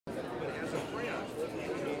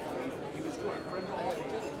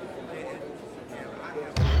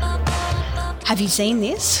Have you seen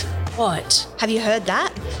this? What? Have you heard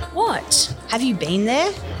that? What? Have you been there?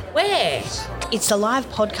 Where? It's the live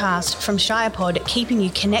podcast from ShirePod, keeping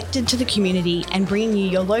you connected to the community and bringing you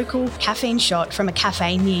your local caffeine shot from a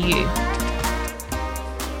cafe near you.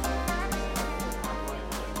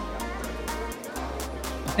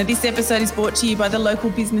 Now, this episode is brought to you by the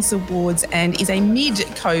Local Business Awards and is a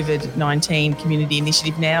mid-COVID-19 community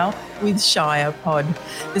initiative now with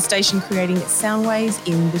ShirePod, the station creating sound waves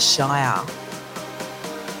in the Shire.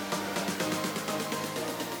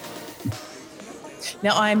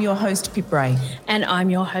 Now, I am your host, Pip Ray. And I'm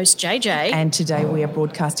your host, JJ. And today we are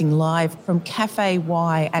broadcasting live from Cafe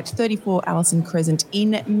Y at 34 Allison Crescent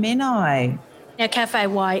in Menai. Now, Cafe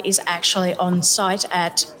Y is actually on site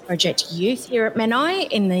at Project Youth here at Menai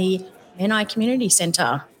in the Menai Community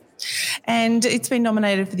Centre. And it's been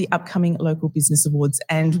nominated for the upcoming Local Business Awards.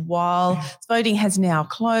 And while voting has now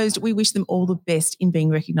closed, we wish them all the best in being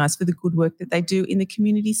recognised for the good work that they do in the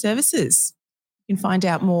community services. You can find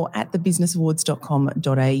out more at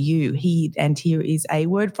thebusinessawards.com.au. Here is a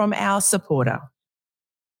word from our supporter.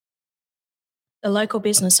 The Local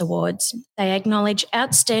Business Awards, they acknowledge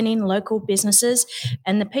outstanding local businesses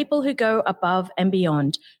and the people who go above and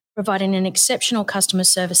beyond, providing an exceptional customer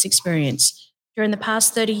service experience. During the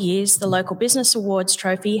past 30 years, the Local Business Awards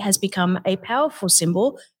trophy has become a powerful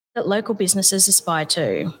symbol that local businesses aspire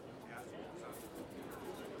to.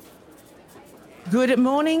 Good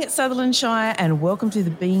morning, Sutherland Shire, and welcome to the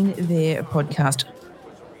Been There podcast.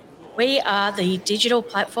 We are the digital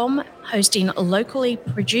platform hosting locally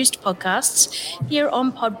produced podcasts here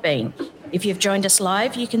on Podbean. If you've joined us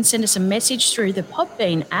live, you can send us a message through the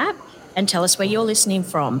Podbean app and tell us where you're listening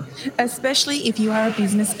from. Especially if you are a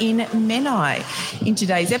business in Menai. In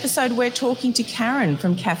today's episode, we're talking to Karen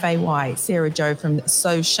from Cafe Y, Sarah Jo from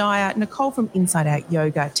So Shire, Nicole from Inside Out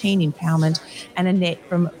Yoga, Teen Empowerment, and Annette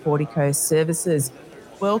from Portico Services.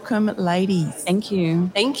 Welcome, ladies. Thank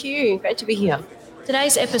you. Thank you. Great to be here.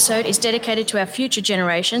 Today's episode is dedicated to our future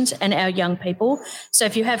generations and our young people. So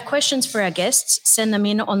if you have questions for our guests, send them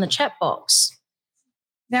in on the chat box.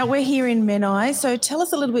 Now, we're here in Menai, so tell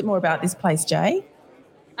us a little bit more about this place, Jay.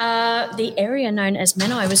 The area known as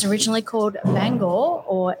Menai was originally called Bangor,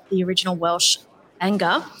 or the original Welsh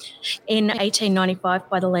Bangor, in 1895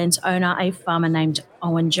 by the land's owner, a farmer named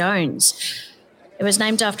Owen Jones. It was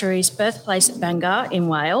named after his birthplace at Bangor in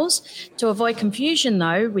Wales. To avoid confusion,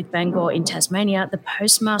 though, with Bangor in Tasmania, the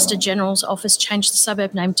Postmaster General's office changed the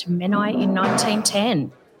suburb name to Menai in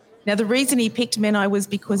 1910. Now, the reason he picked Menai was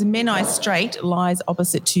because Menai Strait lies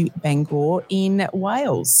opposite to Bangor in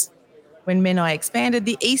Wales. When Menai expanded,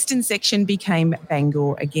 the eastern section became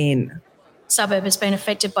Bangor again. The suburb has been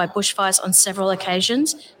affected by bushfires on several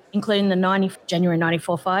occasions, including the January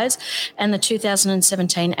 94 fires and the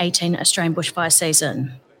 2017-18 Australian bushfire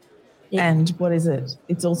season. And what is it?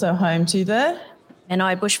 It's also home to the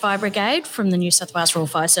Menai Bushfire Brigade from the New South Wales Rural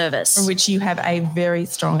Fire Service. From which you have a very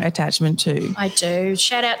strong attachment to. I do.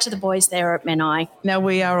 Shout out to the boys there at Menai. Now,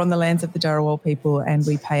 we are on the lands of the Dharawal people and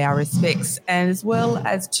we pay our respects, and as well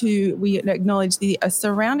as we acknowledge the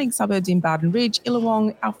surrounding suburbs in Barden Ridge,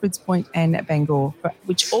 Illawong, Alfred's Point and Bangor,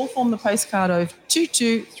 which all form the postcard of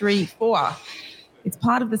 2234. It's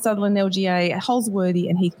part of the Sutherland LGA, Holsworthy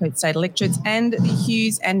and Heathcote State electorates and the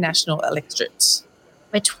Hughes and National electorates.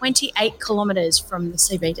 We're 28 kilometres from the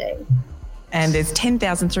CBD. And there's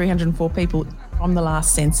 10,304 people from the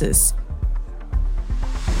last census.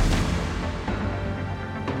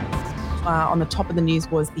 On the top of the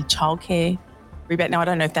news was the childcare rebate. Now, I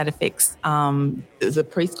don't know if that affects the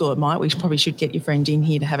preschool. It might. We probably should get your friend in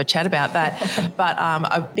here to have a chat about that. But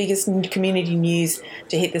our biggest community news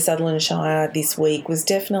to hit the Sutherland Shire this week was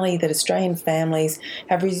definitely that Australian families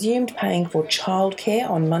have resumed paying for childcare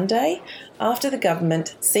on Monday after the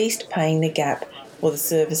government ceased paying the gap for the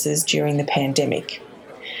services during the pandemic.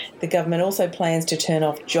 The government also plans to turn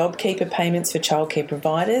off JobKeeper payments for childcare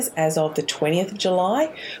providers as of the 20th of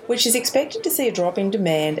July, which is expected to see a drop in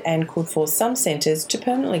demand and could force some centres to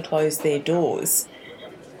permanently close their doors.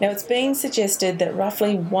 Now, it's been suggested that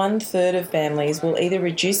roughly 1/3 of families will either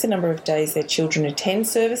reduce the number of days their children attend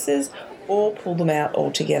services or pull them out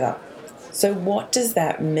altogether. So what does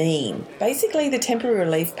that mean? Basically, the temporary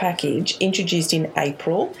relief package introduced in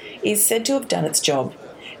April is said to have done its job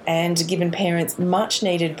and given parents much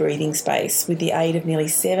needed breathing space with the aid of nearly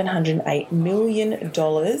 $708 million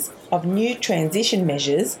of new transition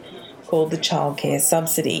measures called the childcare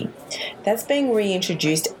subsidy. That's being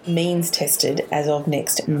reintroduced means tested as of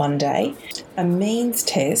next Monday. A means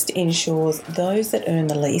test ensures those that earn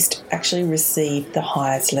the least actually receive the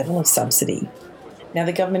highest level of subsidy. Now,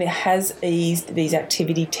 the government has eased these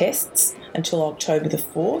activity tests until October the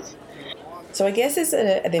 4th. So I guess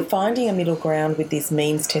they're finding a middle ground with this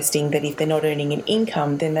means testing, that if they're not earning an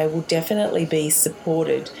income, then they will definitely be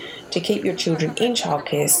supported to keep your children in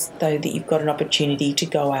childcare so that you've got an opportunity to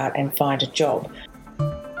go out and find a job.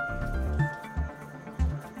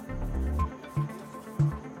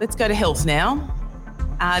 Let's go to health now.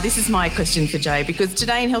 This is my question for Jay, because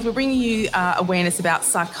today in health we're bringing you awareness about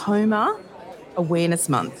Sarcoma Awareness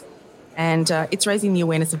Month. And it's raising the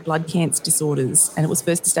awareness of blood cancer disorders, and it was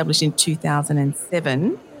first established in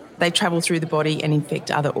 2007. They travel through the body and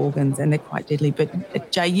infect other organs, and they're quite deadly.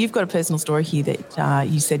 But Jay, you've got a personal story here that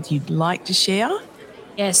you said you'd like to share.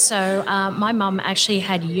 Yes, so my mum actually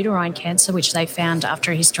had uterine cancer, which they found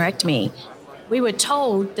after a hysterectomy. We were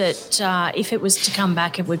told that if it was to come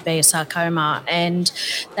back, it would be a sarcoma, and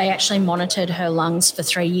they actually monitored her lungs for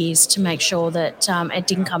 3 years to make sure that it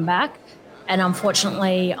didn't come back. And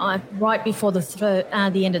unfortunately, right before the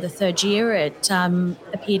end of the third year, it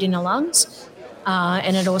appeared in her lungs,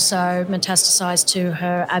 and it also metastasized to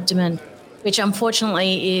her abdomen, which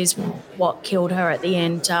unfortunately is what killed her at the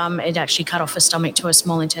end. It actually cut off her stomach to her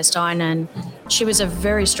small intestine, and she was a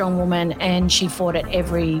very strong woman, and she fought it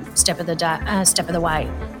every step of the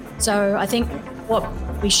way. So I think what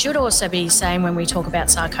we should also be saying when we talk about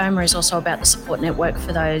sarcoma is also about the support network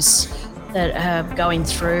for those that are going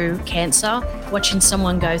through cancer. Watching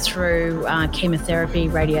someone go through chemotherapy,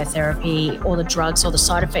 radiotherapy, or the drugs or the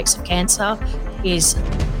side effects of cancer is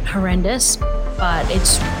horrendous, but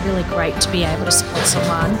it's really great to be able to support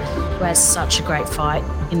someone who has such a great fight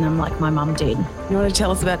in them like my mum did. You want to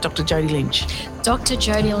tell us about Dr. Jodie Lynch? Dr.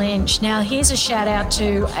 Jodie Lynch. Now, here's a shout out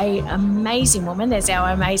to an amazing woman. There's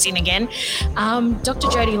our amazing again. Dr.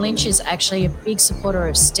 Jodie Lynch is actually a big supporter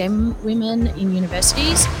of STEM women in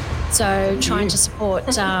universities. So trying to support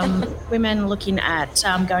women looking at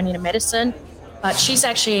going into medicine. But she's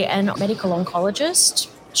actually a medical oncologist.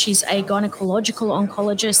 She's a gynecological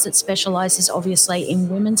oncologist that specialises obviously in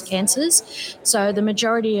women's cancers. So the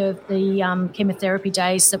majority of the chemotherapy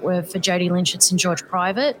days that were for Jodie Lynch at St George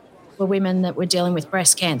Private were women that were dealing with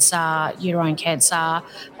breast cancer, uterine cancer,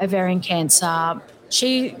 ovarian cancer.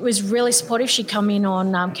 She was really supportive. She'd come in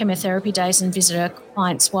on chemotherapy days and visit her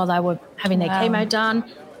clients while they were having their chemo done.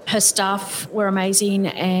 Her staff were amazing,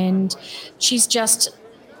 and she's just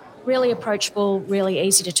really approachable, really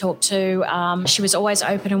easy to talk to. She was always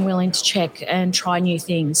open and willing to check and try new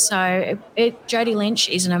things. So Jodie Lynch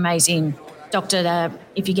is an amazing doctor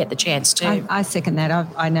if you get the chance to. I second that.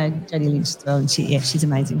 I know Jodie Lynch as well, and she's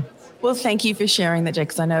amazing. Well, thank you for sharing that, Jay,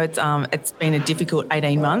 because I know it's been a difficult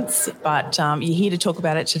 18 months, but you're here to talk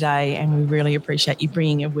about it today, and we really appreciate you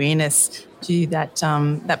bringing awareness to that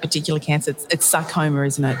particular cancer. It's sarcoma,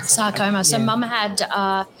 isn't it? Sarcoma. So Mum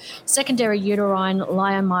had secondary uterine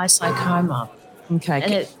leiomyosarcoma. Okay.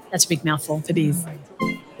 And that's a big mouthful. It is.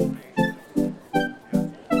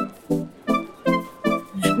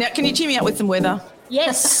 Now, can you cheer me up with some weather?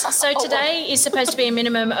 Yes. So today is supposed to be a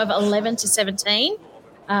minimum of 11 to 17.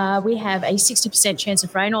 We have a 60% chance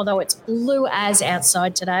of rain, although it's blue as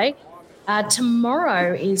outside today.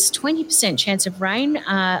 Tomorrow is 20% chance of rain,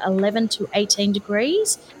 11 to 18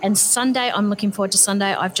 degrees. And Sunday, I'm looking forward to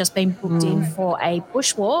Sunday. I've just been booked in for a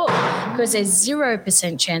bushwalk because there's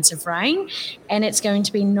 0% chance of rain, and it's going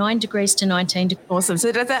to be 9 degrees to 19 degrees. Awesome.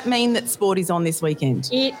 So does that mean that sport is on this weekend?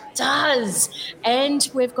 It does. And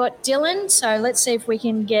we've got Dylan, so let's see if we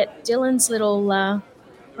can get Dylan's little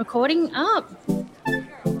recording up.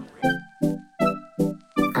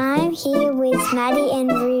 I'm here with Maddie and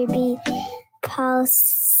Ruby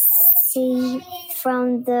Palsy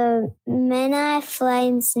from the Menai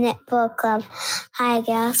Flames Netball Club. Hi,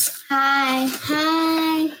 girls. Hi.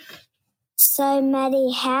 Hi. So,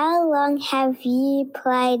 Maddie, how long have you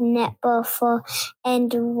played netball for,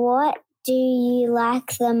 and what do you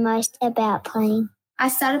like the most about playing? I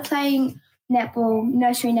started playing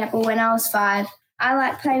nursery netball when I was 5. I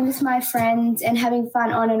like playing with my friends and having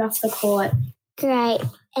fun on and off the court. Great.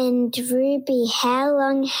 And Ruby, how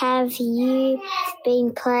long have you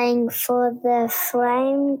been playing for the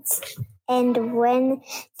Flames, and when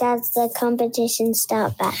does the competition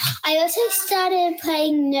start back? I also started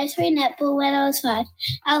playing nursery netball when I was 5.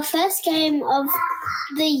 Our first game of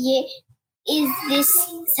the year is this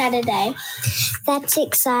Saturday. That's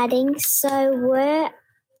exciting. So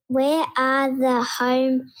where are the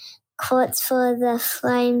home courts for the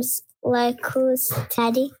Flames locals,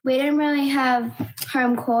 Maddie? We don't really have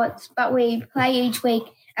home courts, but we play each week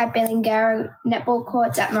at Bellingarrow netball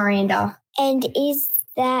courts at Miranda. And is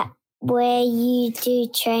that where you do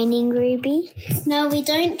training, Ruby? No, we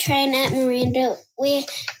don't train at Miranda. We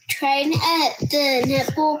train at the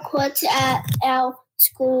netball courts at our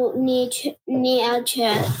school near our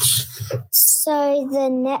church. So the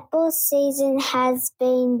netball season has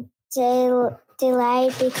been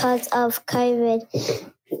delayed because of COVID.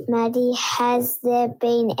 Maddie, has there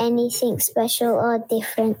been anything special or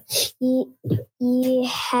different you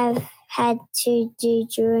have had to do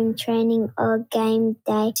during training or game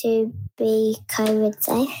day to be COVID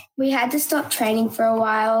safe? We had to stop training for a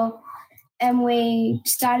while and we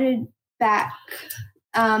started back.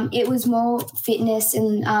 It was more fitness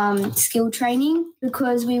and skill training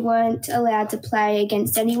because we weren't allowed to play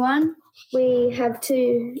against anyone. We have to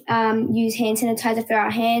use hand sanitizer for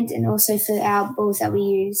our hands and also for our balls that we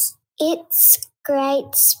use. It's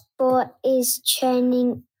great sport is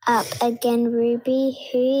training up again. Ruby,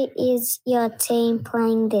 who is your team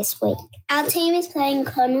playing this week? Our team is playing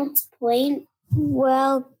Connells Point.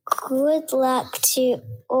 Well, good luck to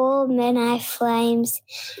all Menai Flames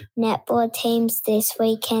netball teams this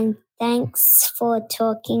weekend. Thanks for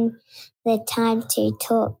taking the time to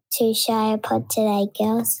talk to Shire Pod today,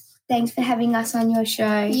 girls. Thanks for having us on your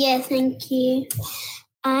show. Yeah, thank you.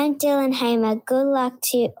 I'm Dylan Hamer. Good luck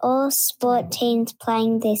to all sport teams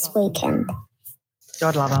playing this weekend.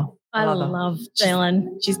 God love her. I love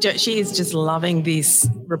Dylan. She is just loving this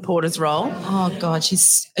reporter's role. Oh, God,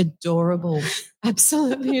 she's adorable.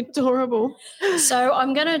 Absolutely adorable. So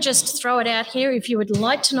I'm going to just throw it out here. If you would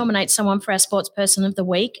like to nominate someone for our Sports Person of the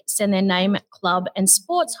Week, send their name, club and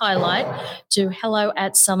sports highlight to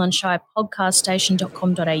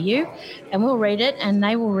hello@southernshirePodcastStation.com.au and we'll read it and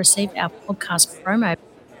they will receive our podcast promo.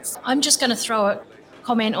 I'm just going to throw a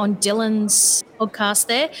comment on Dylan's podcast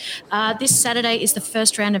there. This Saturday is the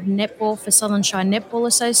first round of netball for Southern Shire Netball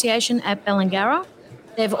Association at Ballangara.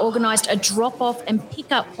 They've organised a drop-off and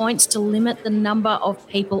pick-up points to limit the number of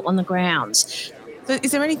people on the grounds. So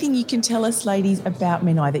is there anything you can tell us, ladies, about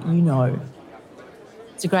Menai that you know?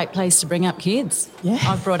 It's a great place to bring up kids. Yeah.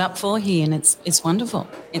 I've brought up 4 here and it's wonderful.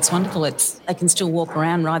 It's wonderful. They can still walk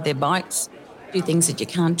around, ride their bikes, do things that you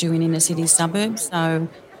can't do in inner city suburbs. So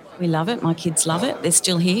we love it. My kids love it. They're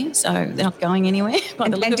still here, so they're not going anywhere.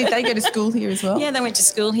 And did they go to school here as well? Yeah, they went to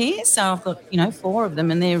school here. So I've got, 4 of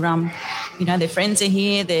them and they're, their friends are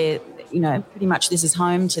here. They're, pretty much this is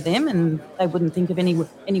home to them and they wouldn't think of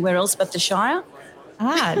anywhere else but the Shire.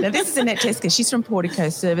 Now this is Annette Tesker. She's from Portico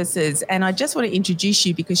Services and I just want to introduce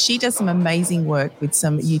you because she does some amazing work with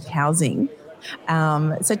some youth housing.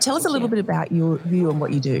 So tell us a little bit about your view on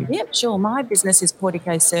what you do. Yep, sure. My business is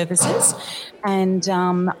Portico Services and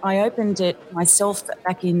I opened it myself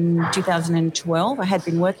back in 2012. I had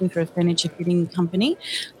been working for a furniture fitting company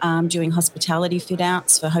doing hospitality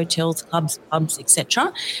fit-outs for hotels, clubs, pubs,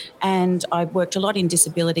 etc. And I worked a lot in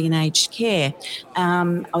disability and aged care.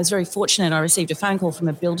 I was very fortunate. I received a phone call from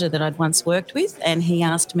a builder that I'd once worked with and he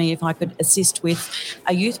asked me if I could assist with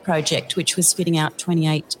a youth project which was fitting out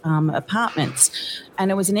 28 apartments.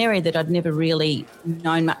 And it was an area that I'd never really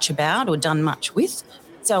known much about or done much with.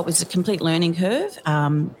 So it was a complete learning curve.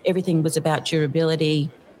 Everything was about durability,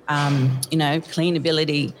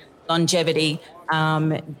 cleanability, longevity,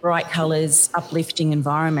 bright colours, uplifting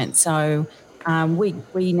environment. So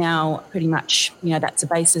we now pretty much, that's the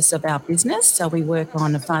basis of our business. So we work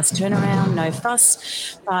on a fast turnaround, no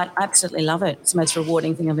fuss, but I absolutely love it. It's the most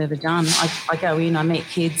rewarding thing I've ever done. I go in, I meet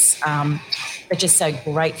kids. They're just so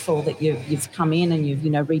grateful that you've come in and you've,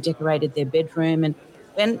 redecorated their bedroom.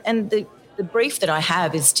 And the brief that I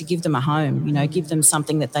have is to give them a home, give them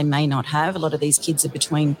something that they may not have. A lot of these kids are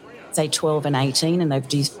between, say, 12 and 18 and they've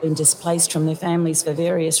been displaced from their families for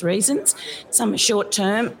various reasons. Some are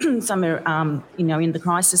short-term, some are, in the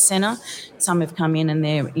crisis centre. Some have come in and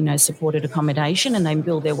they're, supported accommodation and they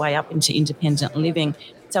build their way up into independent living.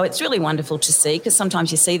 So it's really wonderful to see because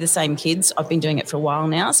sometimes you see the same kids. I've been doing it for a while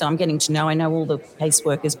now, so I'm getting to know. I know all the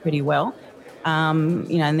caseworkers pretty well.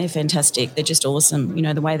 And they're fantastic. They're just awesome.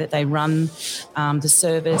 The way that they run the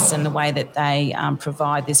service and the way that they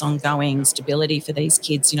provide this ongoing stability for these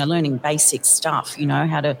kids, learning basic stuff,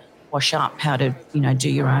 how to wash up, how to, do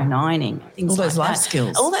your own ironing, things all those like life that.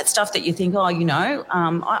 skills. All that stuff that you think,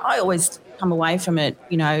 I always come away from it,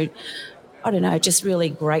 I don't know, just really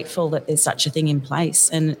grateful that there's such a thing in place.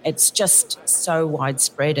 And it's just so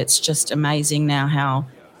widespread. It's just amazing now how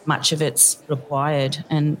much of it's required.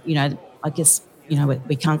 And, I guess,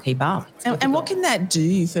 we can't keep up. And what can that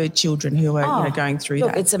do for children who are going through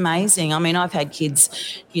that? It's amazing. I mean, I've had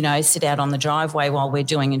kids, sit out on the driveway while we're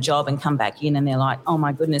doing a job and come back in and they're like, oh,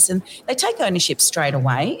 my goodness. And they take ownership straight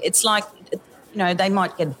away. It's like, they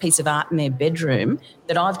might get a piece of art in their bedroom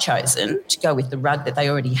that I've chosen to go with the rug that they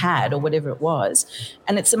already had or whatever it was.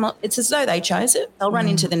 And it's as though they chose it. They'll run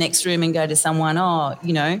into the next room and go to someone,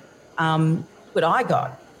 what I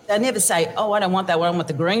got. they never say, oh, I don't want that one, I want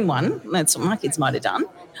the green one. That's what my kids might have done.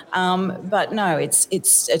 But no,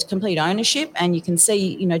 it's a complete ownership, and you can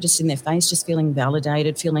see, just in their face, just feeling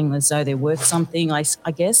validated, feeling as though they're worth something, I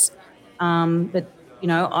guess. But,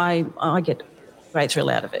 I get great thrill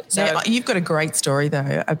out of it. So you've got a great story,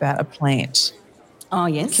 though, about a plant. Oh,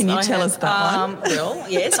 yes. Can you tell us that one? Well,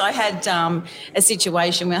 yes, I had a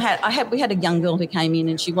situation where we had a young girl who came in,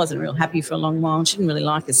 and she wasn't real happy for a long while. She didn't really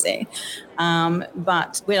like us there.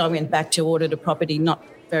 But when I went back to order the property, not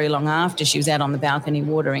very long after, she was out on the balcony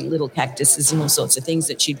watering little cactuses and all sorts of things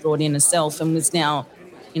that she'd brought in herself, and was now,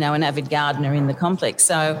 an avid gardener in the complex.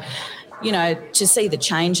 So, to see the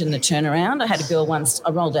change and the turnaround. I had a girl once,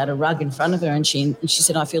 I rolled out a rug in front of her, and she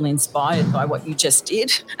said, I feel inspired by what you just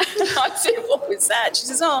did. I said, what was that? She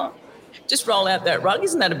says, oh, just roll out that rug.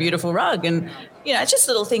 Isn't that a beautiful rug? And, just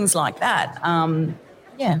little things like that.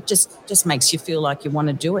 Just makes you feel like you want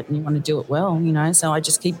to do it, and you want to do it well, So I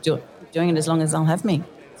just keep doing it as long as they'll have me.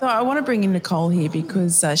 So I want to bring in Nicole here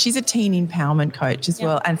because she's a teen empowerment coach as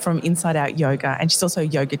well, and from Inside Out Yoga, and she's also a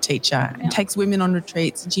yoga teacher and takes women on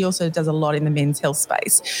retreats, and she also does a lot in the men's health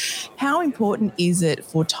space. How important is it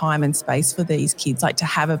for time and space for these kids, like to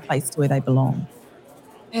have a place where they belong?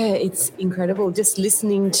 Yeah, it's incredible. Just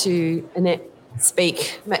listening to Annette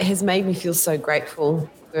speak has made me feel so grateful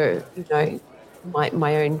for,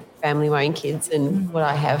 my own family, my own kids, and what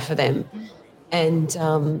I have for them. And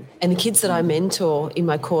the kids that I mentor in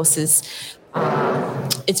my courses,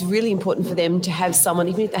 it's really important for them to have someone,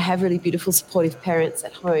 even if they have really beautiful, supportive parents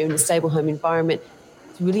at home, in a stable home environment,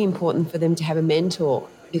 it's really important for them to have a mentor,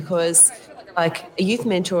 because like a youth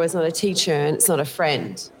mentor is not a teacher, and it's not a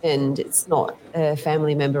friend, and it's not a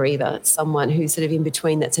family member either. It's someone who's sort of in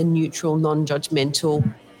between, that's a neutral, non-judgmental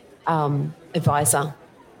advisor,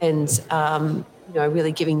 and,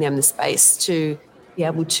 really giving them the space to be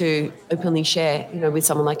able to openly share, with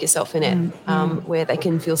someone like yourself, Annette, where they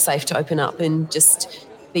can feel safe to open up and just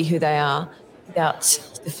be who they are without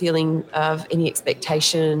the feeling of any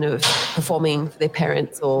expectation of performing for their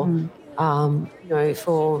parents or,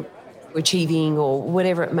 for achieving or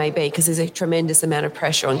whatever it may be, because there's a tremendous amount of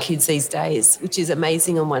pressure on kids these days, which is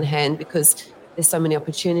amazing on one hand because there's so many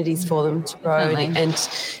opportunities for them to grow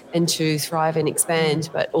and to thrive and expand,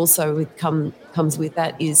 but also comes with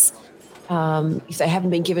that is if they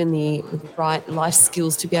haven't been given the right life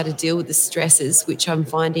skills to be able to deal with the stresses, which I'm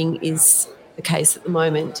finding is the case at the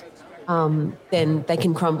moment, then they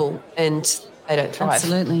can crumble and they don't thrive.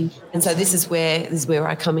 Absolutely. And so this is where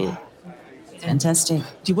I come in. Fantastic.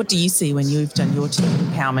 What do you see when you've done your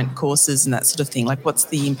empowerment courses and that sort of thing? Like, what's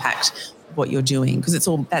the impact of what you're doing? Because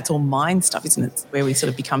that's all mind stuff, isn't it? It's where we sort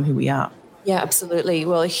of become who we are. Yeah, absolutely.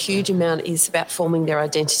 Well, a huge amount is about forming their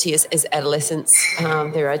identity as adolescents,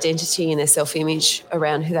 their identity and their self-image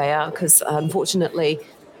around who they are, because unfortunately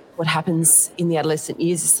what happens in the adolescent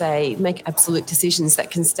years is they make absolute decisions that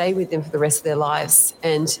can stay with them for the rest of their lives,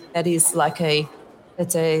 and that is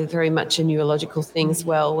that's a very much a neurological thing as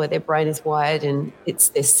well, where their brain is wired and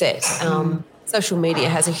they're set. Social media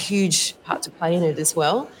has a huge part to play in it as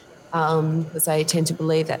well. Because I tend to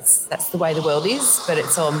believe that's the way the world is, but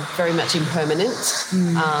it's very much impermanent.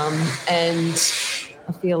 And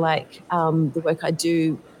I feel like the work I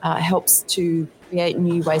do helps to create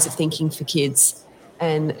new ways of thinking for kids,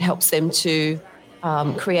 and helps them to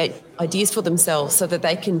create ideas for themselves so that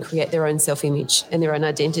they can create their own self-image and their own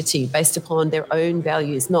identity based upon their own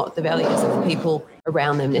values, not the values of the people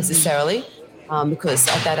around them necessarily. Because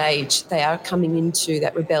at that age they are coming into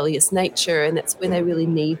that rebellious nature, and that's when they really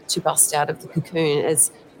need to bust out of the cocoon, as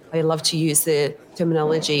I love to use the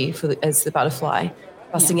terminology as the butterfly,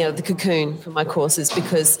 busting out of the cocoon for my courses,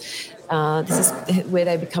 because this is where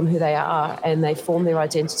they become who they are and they form their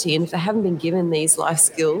identity. And if they haven't been given these life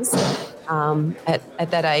skills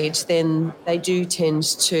at that age, then they do tend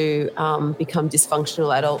to become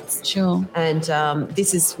dysfunctional adults. Sure. And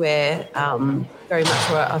this is where very much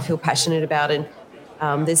what I feel passionate about.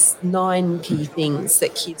 And there's 9 key things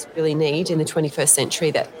that kids really need in the 21st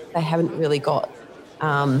century that they haven't really got.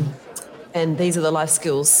 And these are the life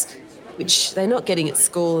skills which they're not getting at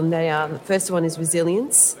school. And they are, the first one is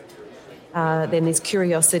resilience. Then there's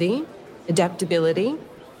curiosity, adaptability,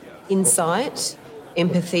 insight,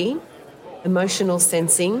 empathy, emotional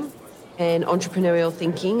sensing, and entrepreneurial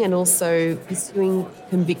thinking, and also pursuing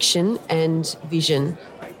conviction and vision.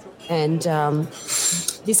 And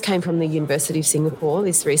this came from the University of Singapore,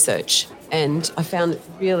 this research, and I found it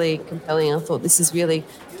really compelling. I thought this is really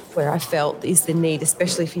where I felt is the need,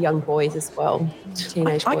 especially for young boys as well,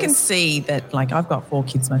 teenage boys. I can see that, like, I've got 4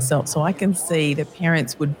 kids myself, so I can see that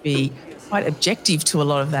parents would be quite objective to a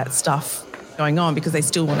lot of that stuff going on because they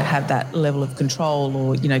still want to have that level of control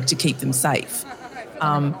or, to keep them safe.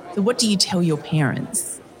 So what do you tell your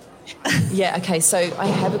parents? Yeah, okay, so I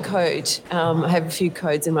have a code. I have a few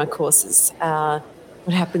codes in my courses.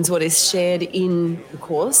 What is shared in the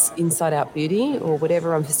course, Inside Out Beauty, or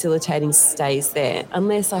whatever I'm facilitating stays there.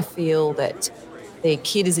 Unless I feel that their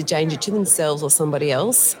kid is a danger to themselves or somebody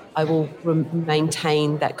else, I will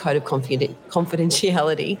maintain that code of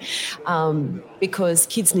confidentiality because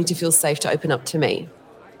kids need to feel safe to open up to me.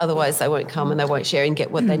 Otherwise, they won't come and they won't share and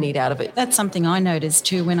get what they need out of it. That's something I notice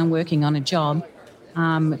too when I'm working on a job.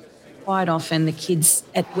 Quite often the kids,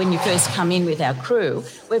 when you first come in with our crew,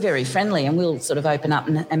 we're very friendly and we'll sort of open up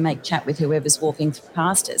and make chat with whoever's walking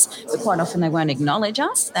past us. But quite often they won't acknowledge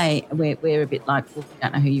us. We're a bit like, well, we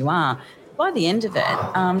don't know who you are. By the end of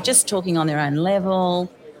it, just talking on their own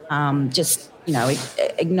level, acknowledging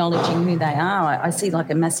who they are. I see like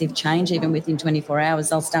a massive change even within 24 hours.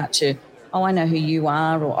 They'll start to, oh, I know who you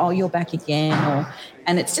are, or oh, you're back again,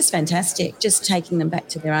 and it's just fantastic. Just taking them back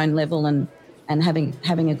to their own level and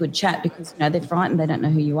having a good chat because they're frightened. They don't know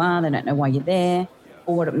who you are. They don't know why you're there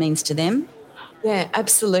or what it means to them. Yeah,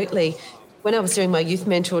 absolutely. When I was doing my youth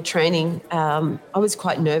mentor training, I was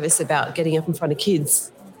quite nervous about getting up in front of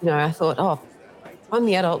kids. I thought, oh, I'm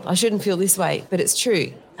the adult. I shouldn't feel this way, but it's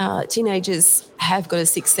true. Teenagers have got a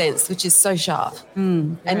sixth sense, which is so sharp,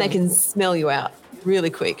 and they can smell you out really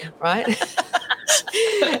quick, right?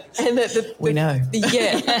 And we know.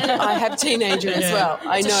 Yeah, I have teenagers as well.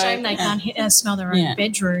 It's a shame they can't smell their own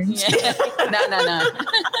bedrooms. Yeah. No.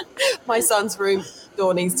 My son's room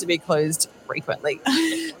door needs to be closed frequently.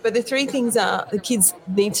 But the three things are the kids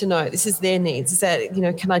need to know, this is their needs, is that,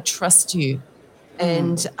 can I trust you?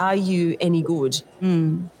 And are you any good?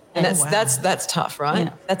 And that's tough, right?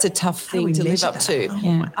 Yeah. That's a tough thing to live up to.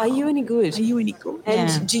 Oh, are you any good? Are you any good?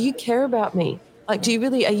 And do you care about me? Like, are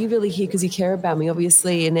you really here because you care about me,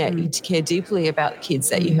 obviously, and that you care deeply about kids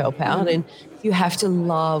that you help out, and you have to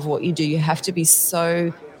love what you do. You have to be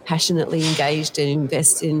so passionately engaged and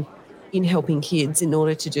invest in helping kids in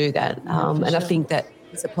order to do that. And I think that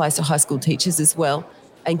this applies to high school teachers as well,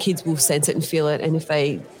 and kids will sense it and feel it, and if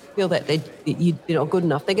they feel that you're not good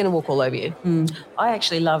enough, they're going to walk all over you. I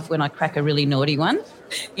actually love when I crack a really naughty one.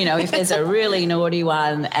 If there's a really naughty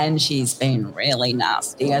one and she's been really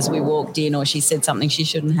nasty as we walked in, or she said something she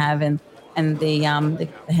shouldn't have, and the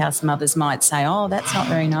house mothers might say, oh, that's not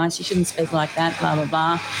very nice, you shouldn't speak like that, blah, blah,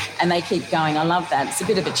 blah, and they keep going. I love that. It's a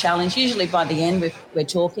bit of a challenge. Usually by the end we're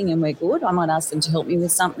talking and we're good. I might ask them to help me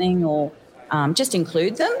with something or just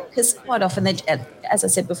include them, because quite often, as I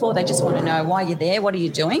said before, they just want to know why you're there, what are you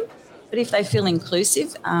doing. But if they feel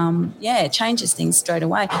inclusive, it changes things straight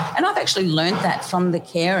away. And I've actually learned that from the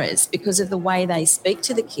carers because of the way they speak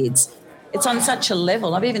to the kids. It's on such a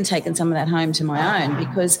level. I've even taken some of that home to my own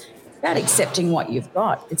because it's about accepting what you've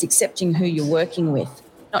got. It's accepting who you're working with,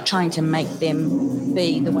 not trying to make them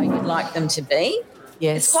be the way you'd like them to be.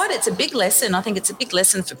 Yes. It's a big lesson. I think it's a big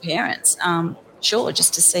lesson for parents.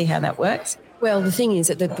 Just to see how that works. Well, the thing is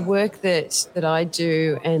that the work that I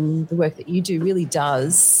do and the work that you do really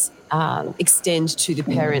does extend to the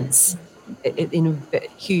parents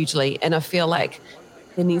hugely. And I feel like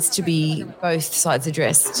there needs to be both sides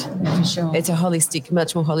addressed. For sure. It's a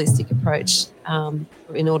much more holistic approach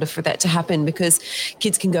in order for that to happen, because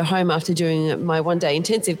kids can go home after doing my one-day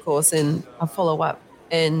intensive course and I'll follow up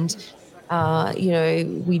and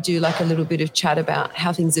we do like a little bit of chat about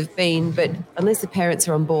how things have been, but unless the parents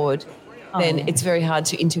are on board, then it's very hard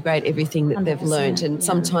to integrate everything that they've learned. And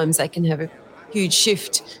sometimes they can have a huge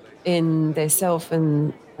shift in their self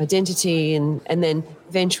and identity, and then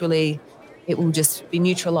eventually it will just be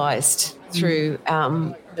neutralised through,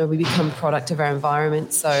 we become a product of our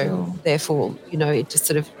environment. So therefore, it just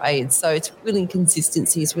sort of fades. So it's really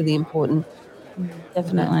consistency is really important.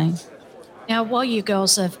 Definitely. Now, while you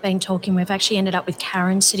girls have been talking, we've actually ended up with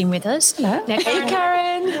Karen sitting with us. Hello. Now,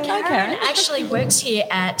 Karen. Karen actually works here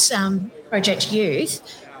at Project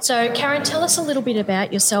Youth. So, Karen, tell us a little bit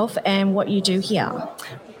about yourself and what you do here.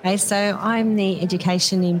 Okay, so I'm the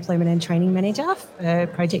Education, Employment and Training Manager for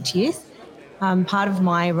Project Youth. Part of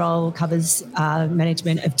my role covers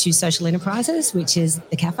management of two social enterprises, which is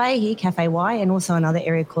the cafe here, Cafe Y, and also another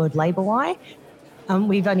area called Labour Y.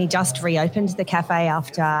 We've only just reopened the cafe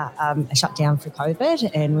after a shutdown for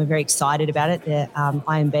COVID, and we're very excited about it. The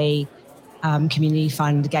IMB Community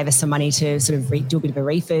Fund gave us some money to sort of do a bit of a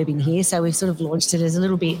refurbing here, so we've sort of launched it as a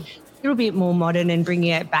little bit more modern and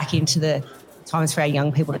bringing it back into the times for our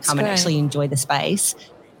young people to come and actually enjoy the space.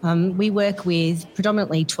 We work with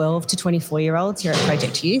predominantly 12 to 24-year-olds here at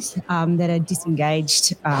Project Youth that are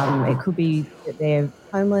disengaged. It could be that they're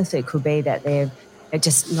homeless. It could be that they've they're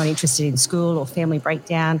just not interested in school or family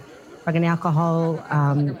breakdown, drug and alcohol,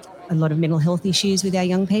 a lot of mental health issues with our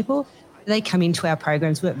young people. They come into our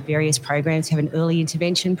programs. We have various programs. We have an early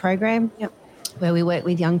intervention program where we work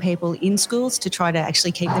with young people in schools to try to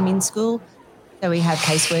actually keep them in school. So we have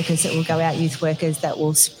caseworkers that will go out, youth workers that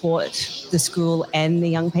will support the school and the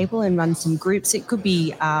young people and run some groups. It could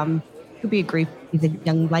be a group with the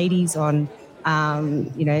young ladies on,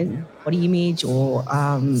 body image or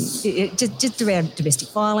just around domestic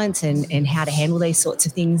violence and how to handle these sorts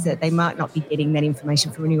of things that they might not be getting that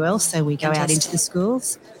information from anywhere else. So we go out into the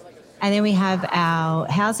schools. And then we have our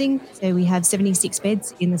housing. So we have 76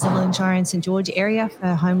 beds in the Sutherland Shire and St George area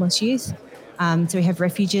for homeless youth. So we have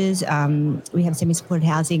refuges, we have semi-supported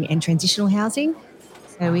housing and transitional housing.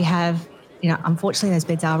 So we have, unfortunately those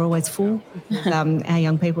beds are always full. Because, our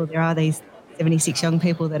young people, there are these 76 young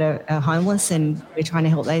people that are homeless, and we're trying to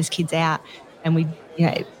help those kids out. And we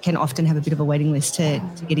can often have a bit of a waiting list to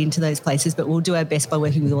get into those places, but we'll do our best by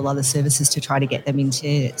working with all other services to try to get them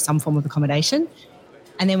into some form of accommodation.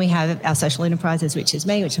 And then we have our social enterprises, which is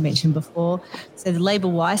me, which I mentioned before. So the Labour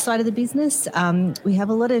Y side of the business, we have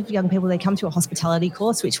a lot of young people, they come through a hospitality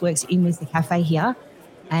course, which works in with the cafe here,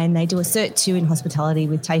 and they do a Cert 2 in hospitality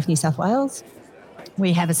with TAFE New South Wales.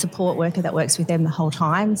 We have a support worker that works with them the whole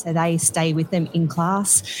time, so they stay with them in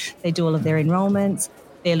class. They do all of their enrolments.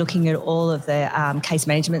 They're looking at all of the case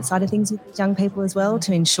management side of things with young people as well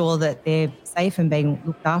to ensure that they're safe and being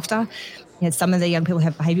looked after. Some of the young people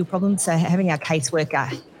have behavioural problems, so having our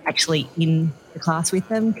caseworker actually in the class with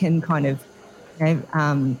them can kind of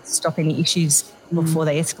stop any issues before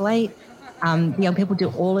they escalate. The young people do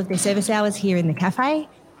all of their service hours here in the cafe,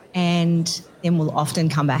 and then we'll often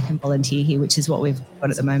come back and volunteer here, which is what we've got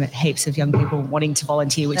at the moment. Heaps of young people wanting to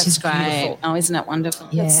volunteer, which is great. Beautiful. Oh, isn't that wonderful?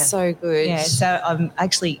 Yeah. That's so good. Yeah, so I'm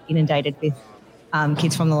actually inundated with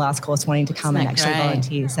kids from the last course wanting to come and actually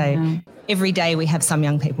volunteer. So every day we have some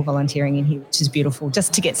young people volunteering in here, which is beautiful,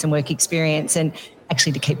 just to get some work experience and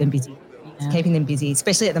actually to keep them busy. Keeping them busy,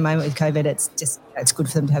 especially at the moment with COVID, it's good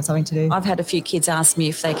for them to have something to do. I've had a few kids ask me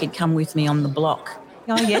if they could come with me on the block.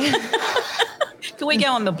 Oh, yeah. Can we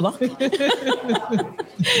go on the block?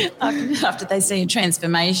 After they see a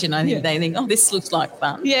transformation, I think they think, oh, this looks like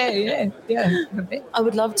fun. Yeah. I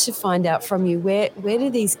would love to find out from you, where do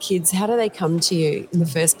these kids, how do they come to you in the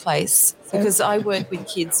first place? Because I work with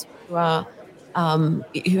kids who are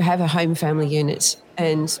who have a home family unit,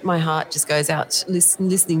 and my heart just goes out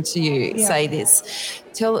listening to you say this.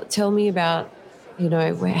 Tell me about,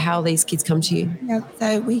 how these kids come to you. Yeah,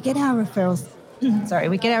 so we get our referrals.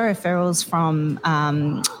 We get our referrals from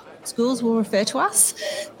schools will refer to us,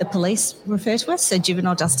 the police refer to us, so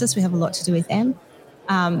juvenile justice, we have a lot to do with them.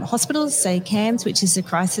 Hospitals, say CAMS, which is the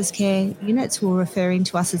crisis care units, will refer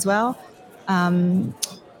into us as well.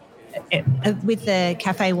 With the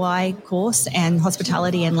Cafe Y course and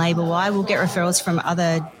Hospitality and Labour Y, we'll get referrals from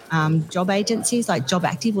other job agencies like Job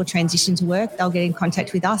Active or Transition to Work. They'll get in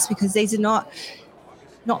contact with us because these are not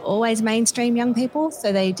always mainstream young people,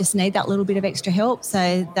 so they just need that little bit of extra help.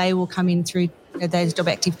 So they will come in through those Job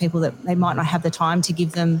Active people that they might not have the time to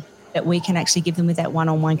give them, that we can actually give them with that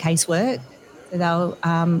one-on-one casework. So they'll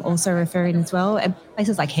also refer in as well. And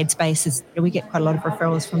places like Headspace, we get quite a lot of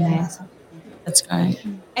referrals from there. So that's great.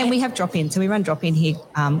 And we have drop-in. So we run drop-in here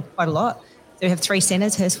quite a lot. So we have 3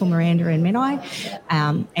 centres, Hurstville, Miranda and Menai.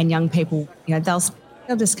 And young people,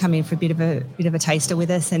 they'll just come in for a bit of a taster with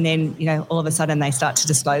us, and then, all of a sudden they start to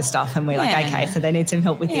disclose stuff, and we're like, okay, so they need some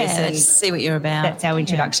help with this. And see what you're about. That's our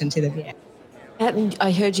introduction to them, yeah. And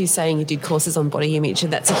I heard you saying you did courses on body image,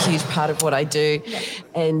 and that's a huge part of what I do. Yeah.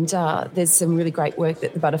 And there's some really great work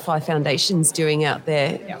that the Butterfly Foundation's doing out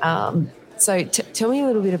there. Yeah. So tell me a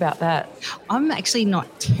little bit about that. I'm actually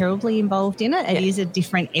not terribly involved in it. It is a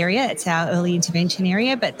different area. It's our early intervention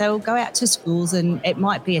area, but they'll go out to schools, and it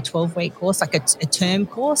might be a 12-week course, like a term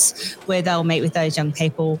course, where they'll meet with those young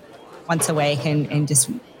people once a week and just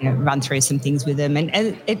run through some things with them.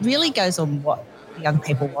 And it really goes on what the young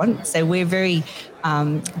people want. So we're very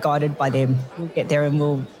guided by them. We'll get there and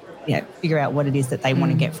we'll figure out what it is that they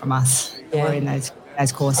want to get from us or in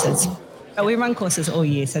those courses. But we run courses all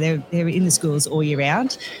year, so they're in the schools all year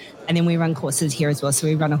round. And then we run courses here as well. So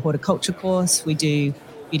we run a horticulture course, we do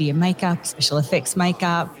beauty and makeup, special effects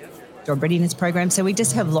makeup, job readiness program. So we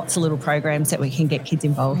just have lots of little programs that we can get kids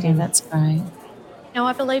involved in. That's great. Now,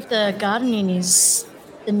 I believe the gardening is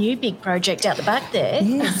the new big project out the back there.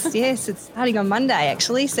 Yes, it's starting on Monday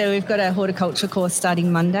actually. So we've got a horticulture course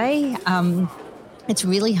starting Monday. It's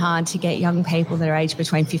really hard to get young people that are aged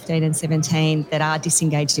between 15 and 17 that are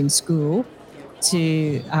disengaged in school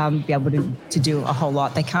to be able to do a whole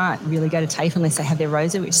lot. They can't really go to TAFE unless they have their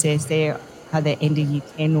ROSA, which says they're either end of year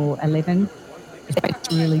 10 or 11,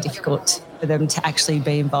 it's really difficult for them to actually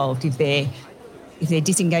be involved. If they're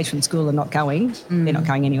disengaged from school and not going, they're not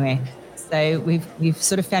going anywhere. So we've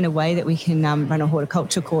sort of found a way that we can run a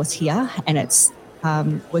horticulture course here, and it's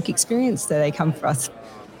work experience. So they come for us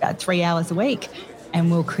about 3 hours a week, and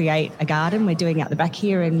we'll create a garden. We're doing out the back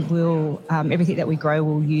here, and we'll everything that we grow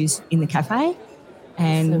we'll use in the cafe.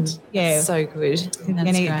 And so good.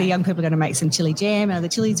 The young people are going to make some chili jam out of the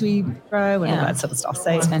chilies we grow and all that sort of stuff.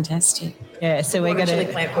 So it's fantastic. Yeah, so we're going to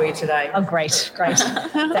chili plant for you today. Oh, great. So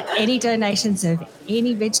any donations of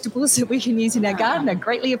any vegetables that we can use in our garden are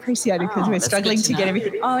greatly appreciated because we're struggling to get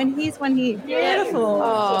everything. Oh, and here's one here. Beautiful.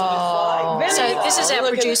 Oh. So this is our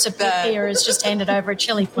producer, Pip, here, has just handed over a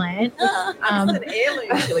chili plant. It's an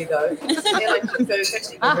heirloom chili, though. It's an heirloom chili, so it's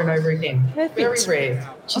actually over and over again. Perfect. Very rare.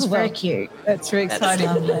 She's very cute. That's very exciting.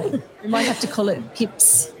 We might have to call it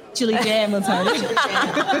Pip's chili jam or something.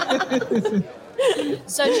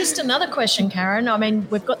 So just another question, Karen. I mean,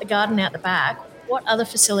 we've got the garden out the back. What other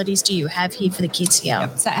facilities do you have here for the kids here?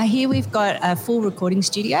 Yep. So here we've got a full recording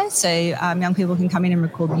studio, so young people can come in and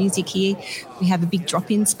record music here. We have a big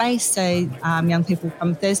drop-in space, so young people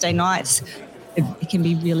come Thursday nights. It can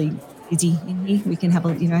be really busy in here. We can have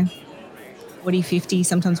 40, 50,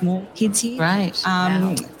 sometimes more kids here. Right.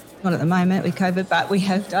 Not at the moment with COVID, but we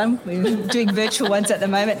have done. We're doing virtual ones at the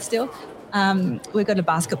moment still. We've got a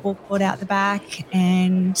basketball court out the back,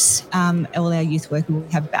 and all our youth workers,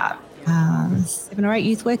 we have about 7 or 8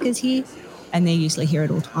 youth workers here, and they're usually here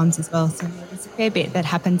at all times as well. So there's a fair bit that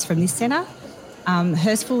happens from this centre.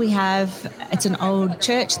 Hurstville, it's an old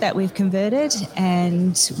church that we've converted,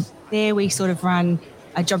 and there we sort of run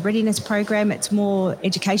a job readiness program. It's more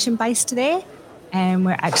education based there, and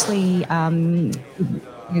we're actually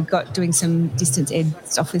doing some distance ed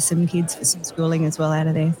stuff with some kids for some schooling as well out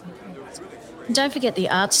of there. And don't forget the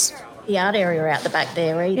art area out the back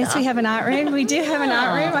there either. Yes, we have an art room. We do have an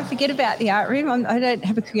art room. I forget about the art room. I don't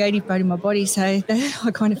have a creative bone in my body, so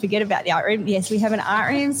I kind of forget about the art room. Yes, we have an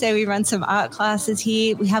art room, so we run some art classes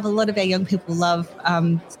here. We have a lot of our young people love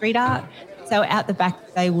street art, so out the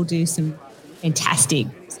back they will do some fantastic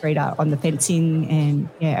street art on the fencing and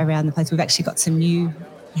around the place. We've actually got some new.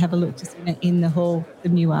 Have a look just in the hall, the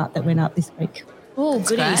new art that went up this week. Oh,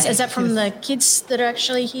 goodies. Is that from the kids that are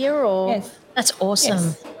actually here? Or? Yes. That's awesome.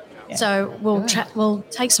 Yes. Yeah. So we'll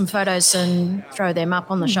take some photos and throw them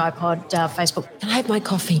up on the ShyPod Facebook. Can I have my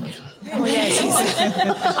coffee? Oh, yes.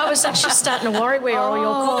 I was actually starting to worry where all your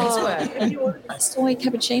coffees were. Soy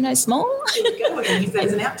cappuccino small. There you go. We're going to use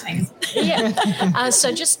those in outtakes. Yeah.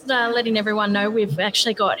 So just letting everyone know, we've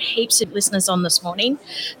actually got heaps of listeners on this morning.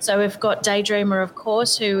 So we've got Daydreamer, of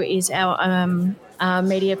course, who is our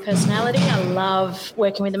media personality. I love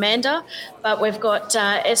working with Amanda. But we've got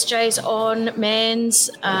SJ's on, Mans.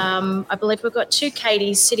 I believe we've got 2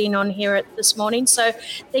 Katies sitting on here this morning. So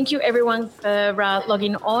thank you, everyone, for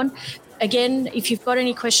logging on. Again, if you've got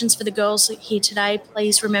any questions for the girls here today,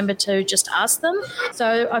 please remember to just ask them.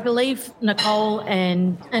 So I believe Nicole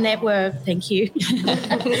and Annette thank you.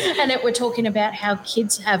 Annette were talking about how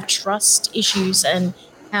kids have trust issues and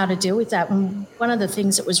how to deal with that. And one of the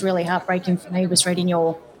things that was really heartbreaking for me was reading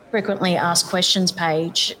your frequently asked questions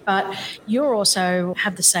page, but you also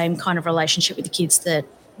have the same kind of relationship with the kids that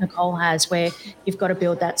Nicole has, where you've got to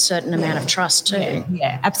build that certain amount of trust too.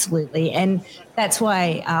 Yeah, absolutely. And that's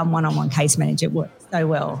why one-on-one case manager works so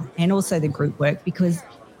well, and also the group work, because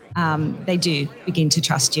they do begin to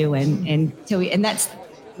trust you and tell you. And that's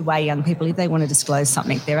the way young people, if they want to disclose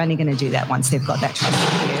something, they're only going to do that once they've got that trust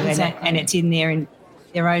with you. Exactly. And it's in there in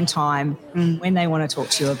their own time when they want to talk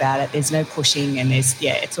to you about it. There's no pushing, and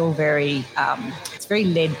it's all very it's very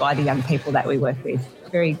led by the young people that we work with.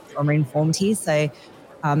 Very trauma informed here, so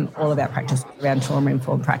all of our practice is around trauma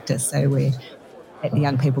informed practice. So we let the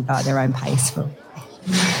young people go at their own pace.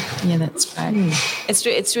 Yeah, that's great.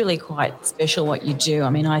 It's really quite special what you do. I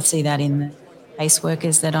mean, I see that in the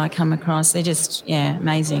caseworkers that I come across. They're just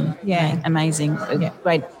amazing. Yeah, amazing.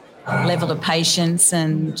 Great level of patience,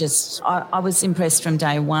 and just I was impressed from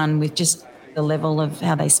day one with just the level of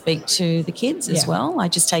how they speak to the kids as well. I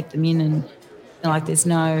just take them in and there's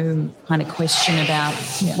no kind of question about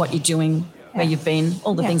what you're doing, where you've been,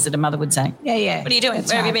 all the things that a mother would say. Yeah. What are you doing?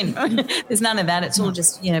 Where have you been? There's none of that. It's all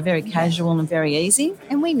just, very casual and very easy.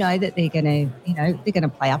 And we know that they're going to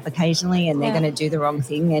play up occasionally, and they're going to do the wrong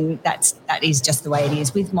thing, and that is just the way it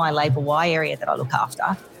is. With my Labour Y area that I look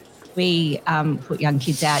after, we put young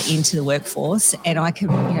kids out into the workforce, and I can,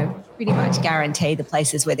 pretty much guarantee the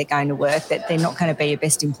places where they're going to work that they're not going to be your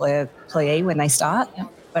best employee when they start.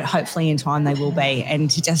 Yep. But hopefully in time they will be. And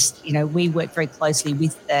to just, we work very closely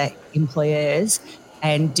with the employers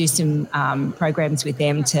and do some programs with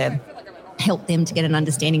them to help them to get an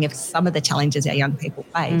understanding of some of the challenges our young people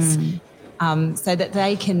face, so that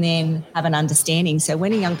they can then have an understanding. So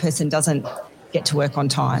when a young person doesn't get to work on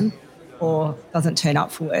time or doesn't turn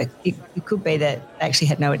up for work, it could be that they actually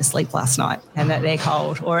had nowhere to sleep last night and that they're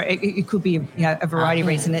cold, or it could be a variety of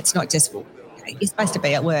reasons. It's not just, well, you're supposed to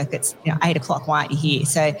be at work, it's 8 o'clock, why aren't you here?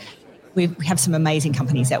 So we have some amazing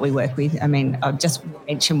companies that we work with. I mean, I'll just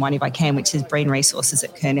mention one if I can, which is Breen Resources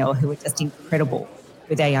at Kurnell, who are just incredible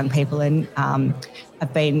with our young people and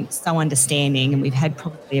have been so understanding. And we've had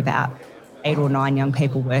probably about 8 or 9 young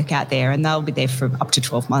people work out there, and they'll be there for up to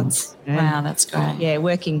 12 months. Wow, that's great. Yeah,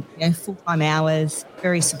 working full-time hours,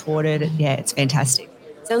 very supported. Yeah, it's fantastic.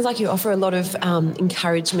 Sounds like you offer a lot of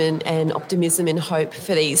encouragement and optimism and hope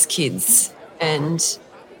for these kids, and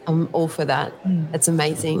I'm all for that. That's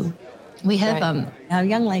amazing. We have our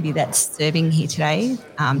young lady that's serving here today,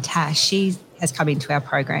 Tash. She has come into our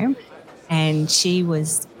program, and she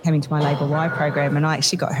came into my Labour Y program, and I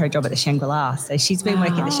actually got her a job at the Shangri-La. So she's been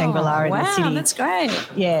working at the Shangri-La in the city. Wow, that's great.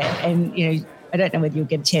 Yeah, and I don't know whether you'll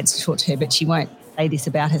get a chance to talk to her, but she won't say this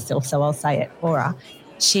about herself, so I'll say it for her.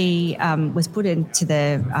 She was put into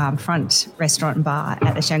the front restaurant and bar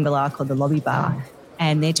at the Shangri-La called the Lobby Bar,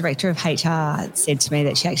 and their director of HR said to me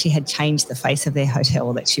that she actually had changed the face of their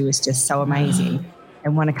hotel, that she was just so amazing.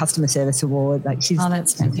 And won a customer service award. Like she's a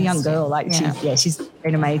young girl. Like she's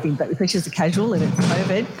been amazing. But because she's a casual and it's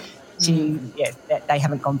COVID, they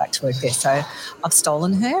haven't gone back to work there. So I've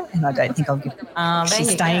stolen her, and I don't think I'll give her.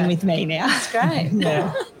 She's staying with me now. That's great.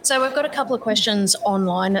 So we've got a couple of questions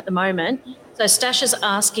online at the moment. So Stash is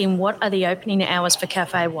asking, what are the opening hours for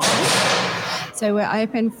Cafe Y? So we're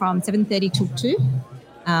open from 7:30 till 2,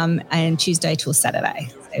 and Tuesday till Saturday.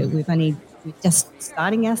 So we're just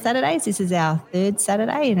starting our Saturdays. This is our 3rd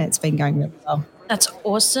Saturday, and it's been going really well. That's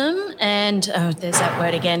awesome. And there's that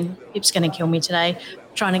word again. Pip's going to kill me today,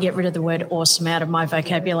 trying to get rid of the word awesome out of my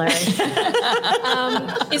vocabulary.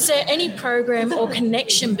 Is there any program or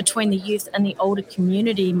connection between the youth and the older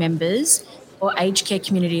community members or aged care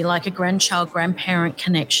community, like a grandchild-grandparent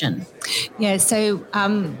connection? Yeah, so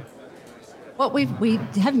we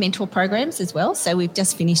have mentor programs as well. So we've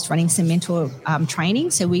just finished running some mentor training.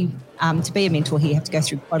 So to be a mentor here, you have to go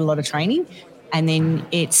through quite a lot of training. And then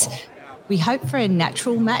we hope for a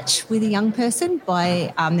natural match with a young person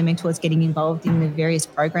by the mentors getting involved in the various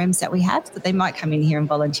programs that we have. So they might come in here and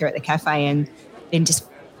volunteer at the cafe and then just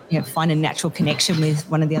find a natural connection with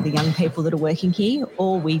one of the other young people that are working here,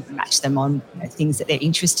 or we match them on things that they're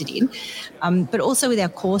interested in. But also with our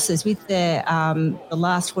courses, with the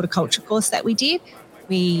last horticulture course that we did,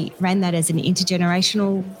 we ran that as an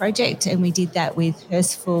intergenerational project, and we did that with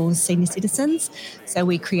Hurstville senior citizens. So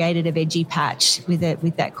we created a veggie patch with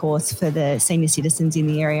that course for the senior citizens in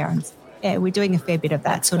the area. And yeah, we're doing a fair bit of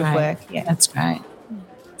that sort of work. Yeah, that's great.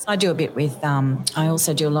 So I do a bit with, I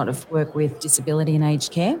also do a lot of work with disability and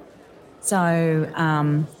aged care. So,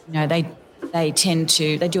 they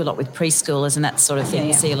do a lot with preschoolers and that sort of thing.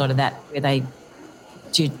 You see a lot of that where they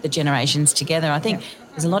do the generations together. I think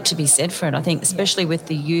there's a lot to be said for it. I think especially with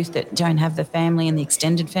the youth that don't have the family and the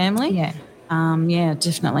extended family. Yeah.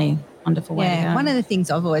 Definitely wonderful way to go. One of the things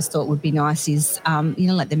I've always thought would be nice is,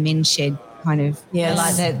 like the men's shed kind of,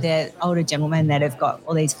 like the older gentlemen that have got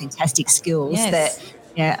all these fantastic skills that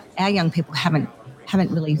our young people haven't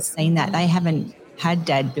really seen that. They haven't had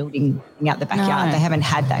dad building out the backyard. No. They haven't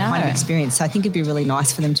had that kind of experience. So I think it'd be really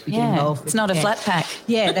nice for them to be getting involved. It's not a flat pack.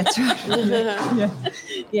 Yeah, that's right.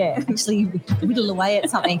 Actually whittle away at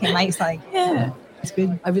something and make something. Yeah. It's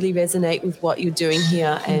good. I really resonate with what you're doing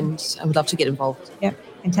here, and I would love to get involved. Yep,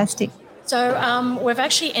 fantastic. So we've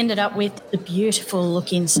actually ended up with the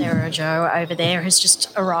beautiful-looking Sarah Jo over there, who's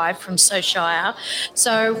just arrived from SoShire.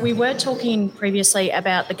 So we were talking previously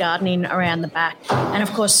about the gardening around the back, and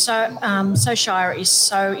of course, SoShire is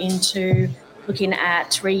so into looking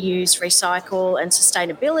at reuse, recycle, and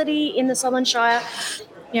sustainability in the Southern Shire.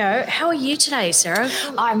 How are you today, Sarah?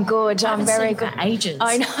 I'm good. I'm very good. For ages.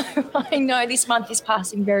 I know. This month is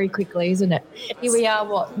passing very quickly, isn't it? Here we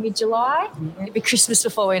are, mid-July? It'll be Christmas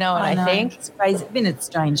before we know it, I think. It's crazy. It's been a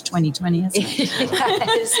strange 2020, hasn't it?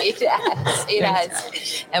 It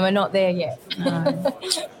has. And we're not there yet. No.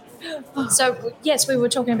 So, yes, we were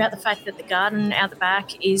talking about the fact that the garden out the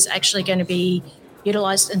back is actually going to be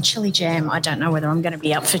utilised in chili jam. I don't know whether I'm going to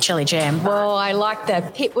be up for chili jam. Well, I like the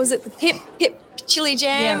Pip. Was it the Pip chili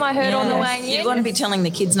jam I heard on the way in? You want to be telling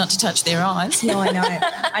the kids not to touch their eyes. No, I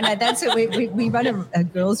know. That's what we run a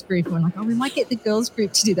girls group, and we're like, we might get the girls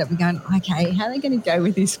group to do that. We're going, okay, how are they going to go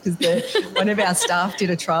with this? Because one of our staff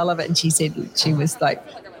did a trial of it, and she said she was like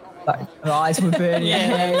like her eyes were burning.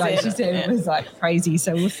 Like she said, it was like crazy.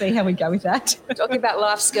 So we'll see how we go with that. Talking about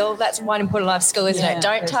life skill, that's one important life skill, isn't it?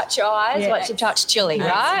 Don't touch your eyes once you touch chili,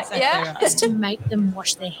 right? Exactly right. Just to make them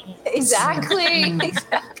wash their hands. Exactly.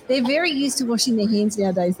 They're very used to washing their hands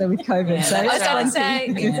nowadays, though, with COVID. Yeah, so I was going to say,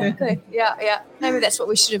 exactly. Yeah. Maybe that's what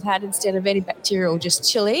we should have had instead of antibacterial, just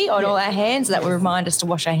chili on all our hands. That would remind us to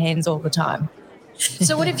wash our hands all the time.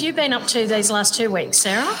 So what have you been up to these last 2 weeks,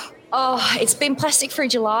 Sarah? Oh, it's been Plastic-Free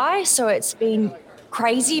July, so it's been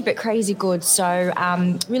crazy, but crazy good. So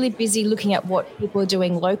really busy looking at what people are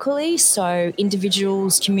doing locally. So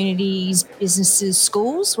individuals, communities, businesses,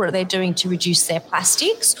 schools, what are they doing to reduce their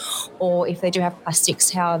plastics? Or if they do have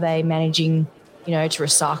plastics, how are they managing, to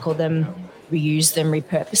recycle them, reuse them,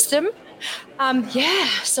 repurpose them?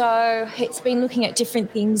 So it's been looking at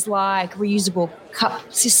different things like reusable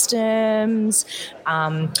cup systems,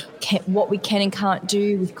 what we can and can't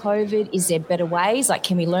do with COVID. Is there better ways? Like,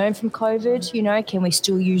 can we learn from COVID? Can we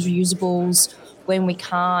still use reusables when we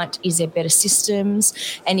can't? Is there better systems?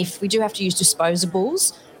 And if we do have to use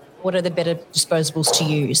disposables, what are the better disposables to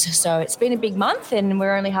use? So it's been a big month and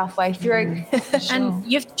we're only halfway through. And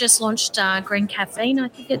you've just launched Green Caffeine, I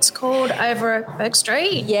think it's called, over at Bourke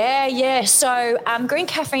Street. Yeah. So Green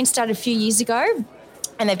Caffeine started a few years ago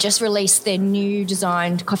and they've just released their new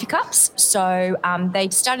designed coffee cups. So they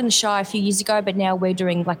started in the Shire a few years ago, but now we're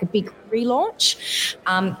doing like a big relaunch.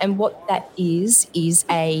 And what that is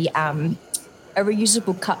a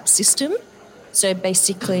reusable cup system. So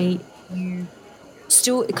basically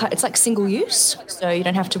it's like single use, so you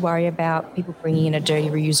don't have to worry about people bringing in a dirty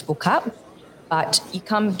reusable cup. But you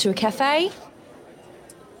come to a cafe,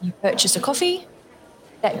 you purchase a coffee,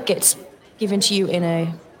 that gets given to you in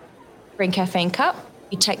a Green Caffeine cup.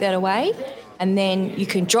 You take that away, and then you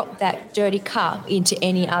can drop that dirty cup into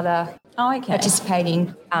any other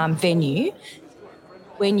participating venue.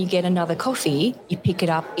 When you get another coffee, you pick it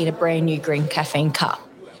up in a brand new Green Caffeine cup.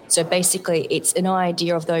 So basically, it's an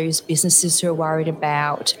idea of those businesses who are worried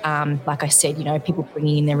about, like I said, people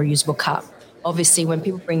bringing in their reusable cup. Obviously, when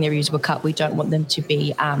people bring their reusable cup, we don't want them to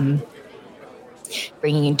be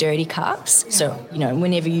bringing in dirty cups. Yeah. So,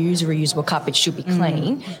 whenever you use a reusable cup, it should be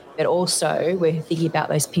clean. But also, we're thinking about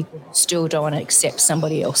those people who still don't want to accept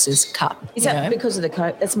somebody else's cup. Is that because of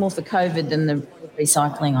that's more for COVID than the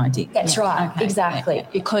recycling idea? That's right. Okay. Exactly. Yeah.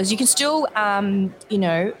 Because you can still,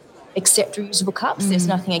 accept reusable cups. There's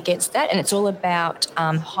nothing against that. And it's all about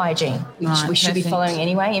hygiene, which we should be following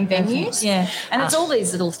anyway in venues. Perfect. Yeah. And it's all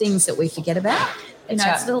these little things that we forget about.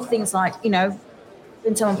 It's little things like,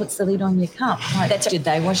 when someone puts the lid on your cup, did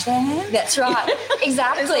they wash their hands? That's right.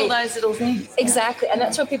 Exactly. There's all those little things. Exactly. And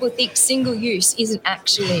that's what people think single use isn't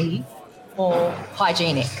actually more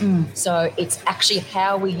hygienic. So it's actually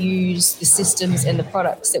how we use the systems and the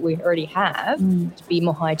products that we already have to be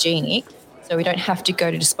more hygienic. So we don't have to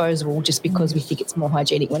go to disposable just because we think it's more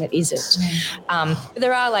hygienic when it isn't. But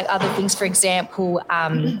there are other things, for example,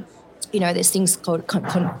 there's things called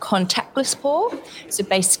contactless pour. So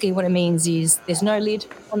basically what it means is there's no lid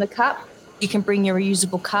on the cup. You can bring your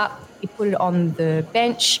reusable cup, you put it on the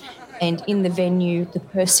bench, and in the venue the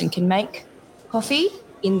person can make coffee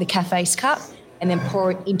in the cafe's cup and then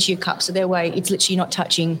pour it into your cup. So that way it's literally not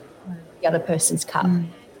touching the other person's cup.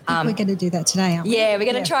 I think we're going to do that today, aren't we? Yeah,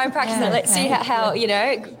 we're going to try and practice that. Let's see how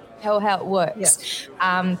it works.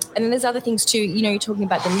 Yeah. And then there's other things too. You're talking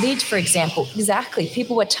about the lid, for example. Exactly.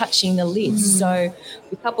 People were touching the lid. So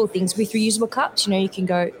a couple of things with reusable cups, you can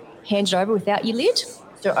go hand it over without your lid.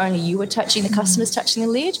 So only you were touching, the customers touching the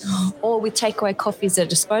lid. Or with takeaway coffees that are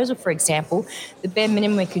disposable, for example, the bare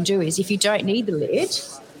minimum we can do is if you don't need the lid,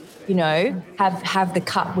 have the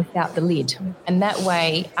cup without the lid. And that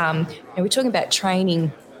way, we're talking about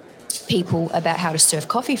training people about how to serve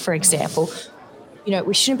coffee, for example.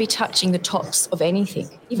 We shouldn't be touching the tops of anything.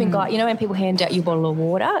 Even when people hand out you a bottle of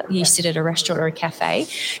water, you sit at a restaurant or a cafe,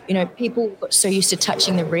 people got so used to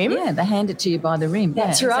touching the rim. Yeah, they hand it to you by the rim.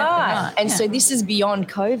 That's right. And so this is beyond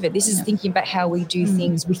COVID. This is thinking about how we do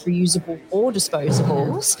things with reusable or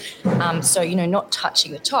disposables. So, not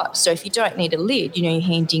touching the top. So if you don't need a lid, you're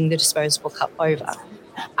handing the disposable cup over.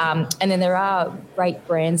 And then there are great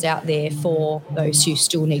brands out there for those who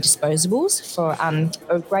still need disposables. For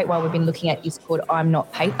a great one we've been looking at is called I'm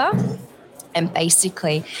Not Paper. And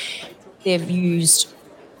basically they've used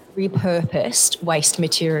repurposed waste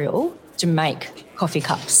material to make coffee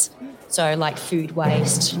cups. So like food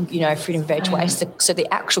waste, fruit and veg waste. So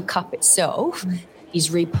the actual cup itself is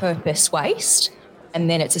repurposed waste. And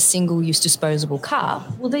then it's a single-use disposable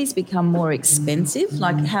cup. Will these become more expensive?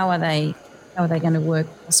 Like how are they How are they going to work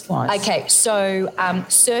cost-wise? Okay, so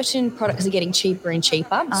certain products are getting cheaper and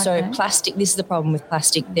cheaper. Okay. So plastic, this is the problem with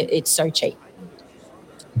plastic, that it's so cheap.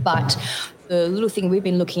 But the little thing we've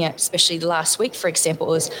been looking at, especially the last week, for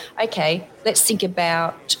example, is, okay, let's think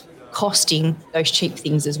about costing those cheap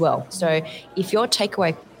things as well. So if your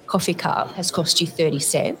takeaway coffee cup has cost you 30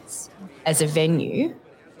 cents as a venue,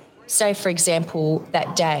 say, for example,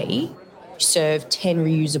 that day you serve 10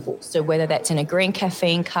 reusables. So whether that's in a green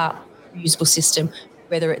caffeine cup, reusable system,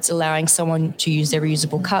 whether it's allowing someone to use their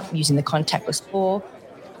reusable cup using the contactless pour,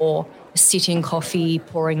 or a sit-in coffee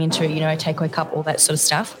pouring into, a takeaway cup, all that sort of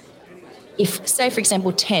stuff. If, say, for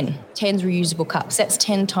example, 10's reusable cups, that's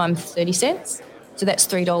 10 times 30 cents. So that's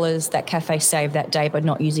 $3 that cafe saved that day by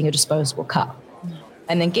not using a disposable cup.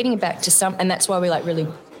 And then getting back to and that's why we're really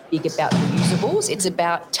big about reusables. It's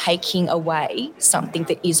about taking away something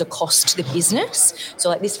that is a cost to the business. So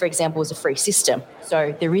like this, for example, is a free system.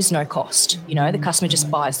 So there is no cost. The customer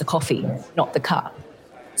just buys the coffee, not the cup.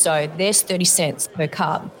 So there's 30 cents per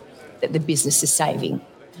cup that the business is saving.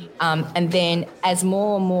 And then as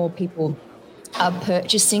more and more people are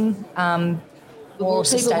purchasing more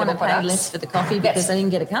sustainable products. Pay less for the coffee because they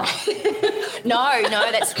didn't get a cup? No,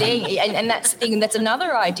 that's the thing. And that's the thing. And that's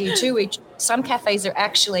another idea too. Some cafes are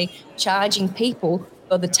actually charging people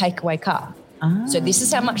for the takeaway cup. So this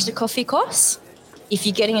is how much the coffee costs. If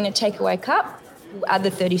you're getting in a takeaway cup, we'll add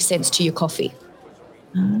the 30 cents to your coffee.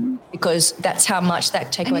 Because that's how much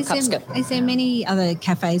that takeaway cups go. Is there many other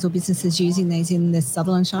cafes or businesses using these in the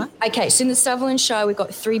Sutherland Shire? Okay, so in the Sutherland Shire, we've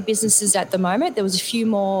got 3 businesses at the moment. There was a few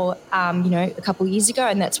more, a couple of years ago,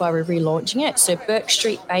 and that's why we're relaunching it. So Burke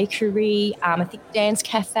Street Bakery, I think Dan's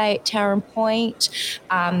Cafe at Taren Point,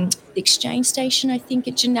 the Exchange Station, I think,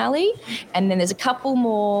 at Janelli. And then there's a couple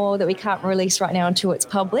more that we can't release right now until it's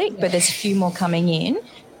public, but there's a few more coming in.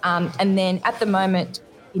 And then at the moment,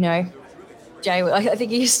 Jay, I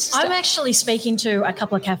think I'm actually speaking to a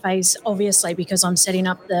couple of cafes, obviously, because I'm setting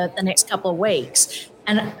up the next couple of weeks.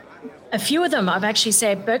 And a few of them, I've actually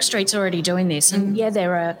said, Burke Street's already doing this. And,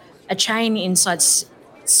 they're a chain inside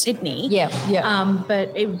Sydney. Yeah.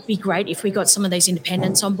 But it would be great if we got some of these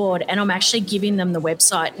independents on board. And I'm actually giving them the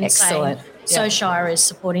website and saying, So Shire is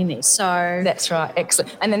supporting this. So that's right.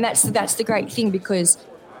 Excellent. And then that's the great thing, because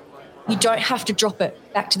you don't have to drop it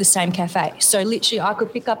back to the same cafe. So literally I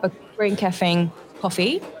could pick up a green caffeine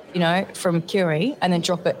coffee, from Curie and then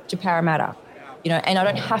drop it to Parramatta, and I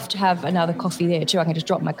don't have to have another coffee there too. I can just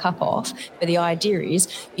drop my cup off. But the idea is,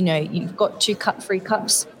 you've got 2 free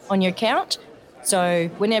cups on your account. So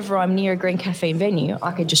whenever I'm near a green caffeine venue,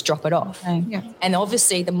 I could just drop it off. Yeah. And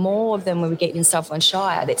obviously the more of them we get in Sutherland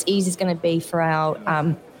Shire, that's easy it's going to be for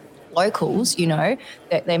our locals,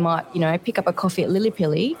 that they might, pick up a coffee at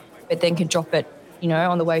Lillipilly, but then can drop it,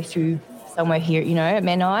 on the way through somewhere here, at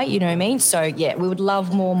Menai, you know what I mean? So, we would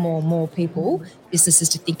love more people, businesses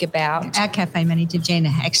to think about. Our cafe manager, Jen,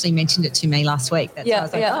 actually mentioned it to me last week. That's why I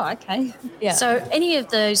was like, oh, okay. Yeah. So any of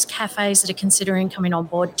those cafes that are considering coming on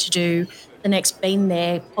board to do the next Been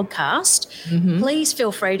There podcast, please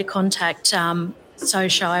feel free to contact So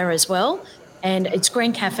Shire as well. And it's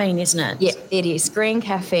green caffeine, isn't it? Yeah, it is. Green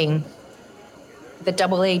caffeine. The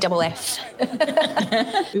double E, double F.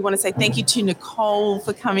 We want to say thank you to Nicole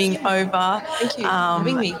for coming over. Thank you for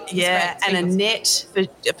having me. Yeah, and Annette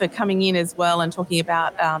for coming in as well and talking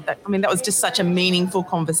about that. I mean, that was just such a meaningful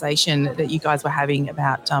conversation that you guys were having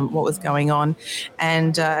about what was going on,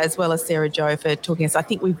 and as well as Sarah Jo for talking us. I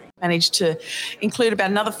think we've managed to include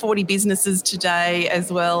about another 40 businesses today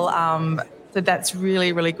as well. So that's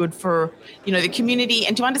really, really good for, the community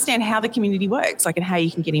and to understand how the community works, and how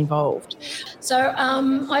you can get involved. So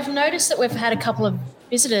I've noticed that we've had a couple of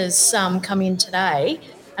visitors come in today,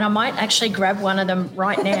 and I might actually grab one of them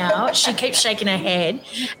right now. She keeps shaking her head.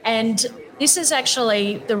 And this is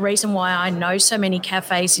actually the reason why I know so many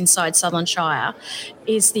cafes inside Sutherland Shire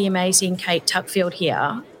is the amazing Kate Tuckfield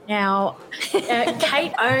here. Now,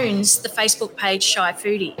 Kate owns the Facebook page Shy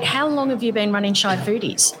Foodie. How long have you been running Shy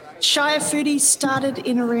Foodies? Shire Foodies started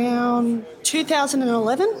in around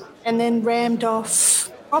 2011 and then rammed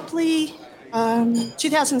off properly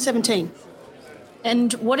 2017.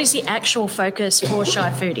 And what is the actual focus for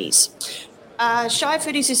Shy Foodies? Shy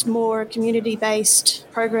Foodies is more a community-based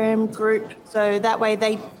program group, so that way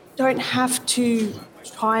they don't have to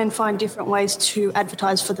try and find different ways to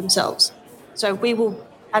advertise for themselves. So we will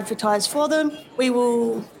advertise for them. We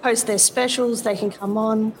will post their specials. They can come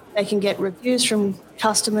on. They can get reviews from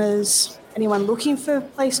customers. Anyone looking for a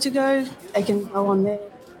place to go, they can go on there,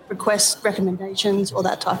 request recommendations, all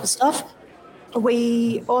that type of stuff.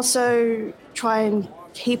 We also try and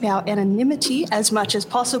keep our anonymity as much as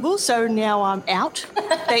possible. So now I'm out.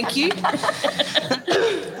 Thank you.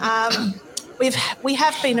 We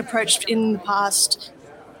have been approached in the past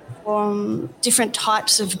from different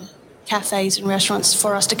types of cafes and restaurants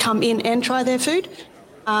for us to come in and try their food.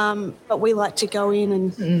 But we like to go in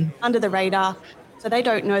and under the radar, so they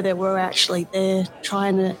don't know that we're actually there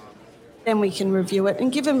trying to. Then we can review it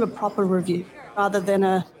and give them a proper review rather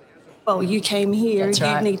than you came here,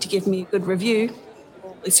 you need to give me a good review.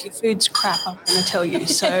 Well, if your food's crap, I'm going to tell you.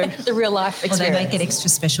 So the real life experience. Or they make it extra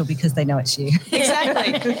special because they know it's you.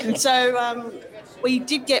 Exactly. So we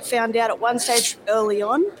did get found out at one stage early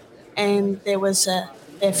on, and there was a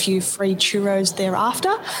few free churros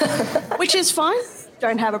thereafter, which is fine.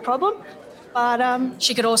 Don't have a problem. But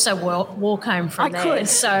she could also walk home from there. Could.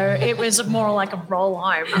 So it was more like a roll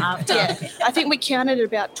home after. Yeah, I think we counted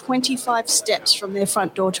about 25 steps from their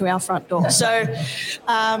front door to our front door. So,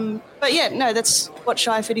 but yeah, no, that's what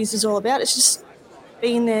Shire Foodies is all about. It's just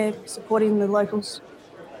being there, supporting the locals,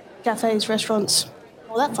 cafes, restaurants,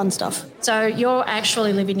 all that fun stuff. So you're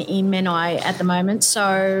actually living in Menai at the moment.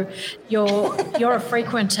 So you're a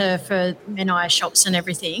frequenter for Menai shops and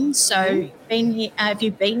everything. So have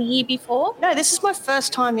you been here before? No, this is my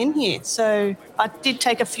first time in here. So I did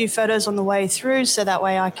take a few photos on the way through, so that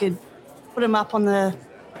way I could put them up on the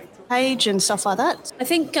page and stuff like that. I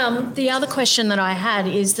think the other question that I had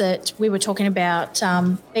is that we were talking about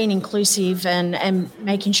being inclusive and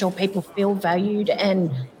making sure people feel valued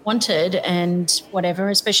and wanted and whatever,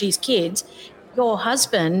 especially as kids. Your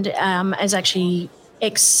husband is actually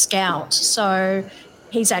ex-Scout, so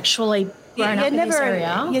he's actually grown up in this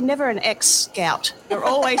area. You're never an ex-Scout. You're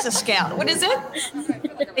always a Scout. What is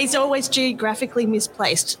it? He's always geographically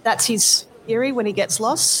misplaced. That's his theory when he gets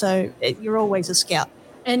lost, so you're always a Scout.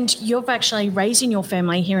 And you've actually raised in your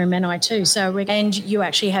family here in Menai too. And you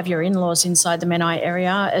actually have your in-laws inside the Menai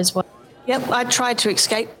area as well. Yep, I tried to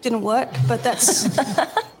escape, didn't work, but that's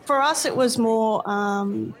for us. It was more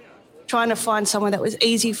trying to find somewhere that was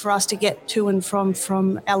easy for us to get to and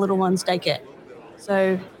from our little one's daycare.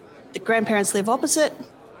 So the grandparents live opposite.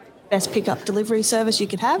 Best pick-up delivery service you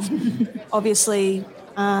could have. Obviously,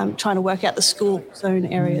 trying to work out the school zone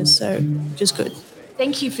areas, so just good.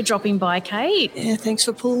 Thank you for dropping by, Kate. Yeah, thanks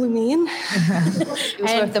for pulling me in. It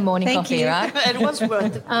was worth the morning coffee, right? It was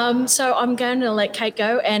worth it. So I'm going to let Kate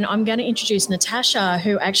go, and I'm going to introduce Natasha,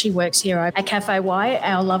 who actually works here at Cafe Y,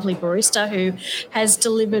 our lovely barista, who has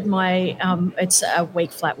delivered my, it's a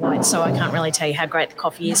weak flat white, so I can't really tell you how great the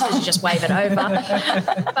coffee is because you just wave it over.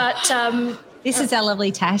 But this is our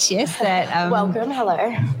lovely Tash, yes. Welcome,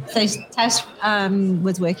 hello. So Tash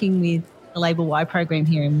was working with the Label Y program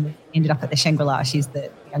here and ended up at the Shangri-La. She's the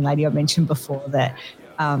young lady I mentioned before that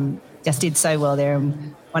just did so well there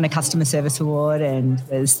and won a customer service award and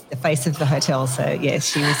was the face of the hotel. So, yes,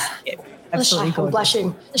 she was absolutely gorgeous. I'm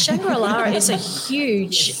blushing. The Shangri-La is a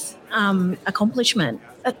huge accomplishment.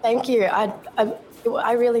 Thank you.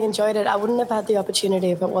 I really enjoyed it. I wouldn't have had the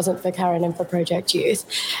opportunity if it wasn't for Karen and for Project Youth.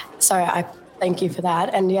 So I thank you for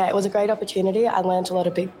that. And, yeah, it was a great opportunity. I learned a lot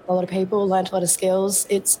of people, learned a lot of skills.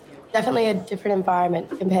 It's definitely a different environment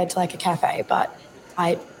compared to like a cafe, but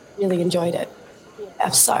I really enjoyed it. Yeah,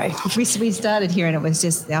 so we started here and it was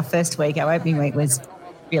just our first week. Our opening week was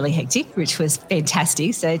really hectic, which was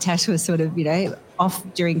fantastic. So Tash was sort of,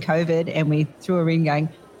 off during COVID and we threw a ring going,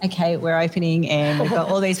 okay, we're opening and we've got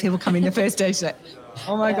all these people coming the first day. She's like,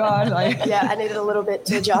 oh my God. Yeah, I needed a little bit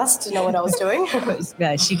to adjust to know what I was doing.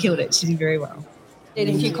 Yeah, she killed it. She did very well. Need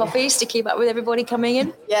a few coffees to keep up with everybody coming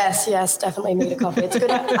in? Yes, definitely need a coffee. It's good.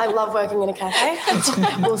 I love working in a cafe.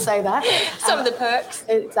 We'll say that. Some of the perks.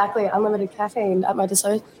 Exactly. Unlimited caffeine at my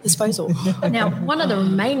disposal. Now, one of the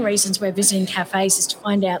main reasons we're visiting cafes is to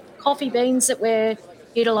find out the coffee beans that we're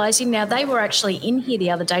utilising. Now, they were actually in here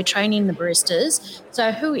the other day training the baristas.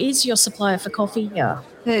 So who is your supplier for coffee here?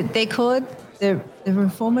 They're called the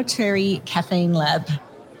Reformatory Caffeine Lab.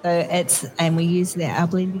 So we use our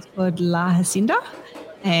blend is called La Hacienda.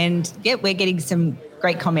 And, yeah, we're getting some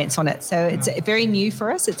great comments on it. So it's very new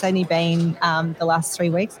for us. It's only been the last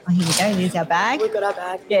 3 weeks. Oh, here we go. There's our bag. We've got our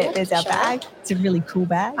bag. Yeah, there's our bag. It's a really cool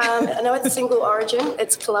bag. I know it's single origin.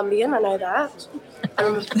 It's Colombian. I know that. I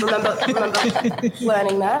remember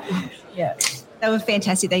learning that. Yeah. They were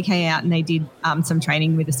fantastic. They came out and they did some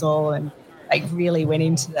training with us all and really went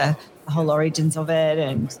into the whole origins of it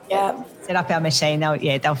and set up our machine. They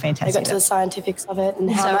were fantastic. They got to the scientifics of it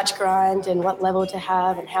and how much grind and what level to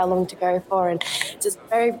have and how long to go for. And it's a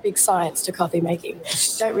very big science to coffee making.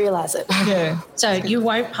 You don't realise it. Yeah. So you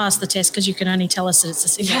won't pass the test because you can only tell us that it's a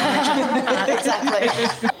single origin.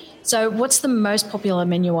 Exactly. So what's the most popular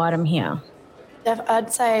menu item here?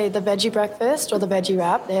 I'd say the veggie breakfast or the veggie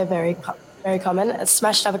wrap. They're very common. A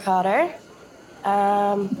smashed avocado,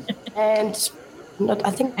 and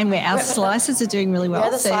our slices are doing really well. Yeah,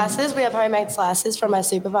 the slices. We have homemade slices from my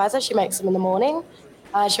supervisor. She makes them in the morning.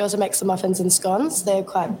 She also makes the muffins and scones. They're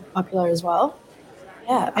quite popular as well.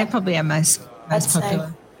 Yeah, they're probably our most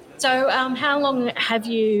popular. So, how long have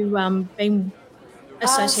you been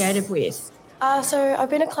associated with? So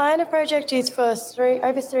I've been a client of Project Youth for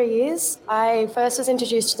over 3 years. I first was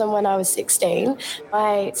introduced to them when I was 16.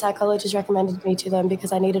 My psychologist recommended me to them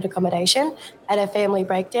because I needed accommodation. I had a family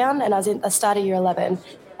breakdown and I started year 11.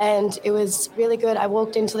 And it was really good. I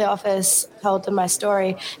walked into the office, told them my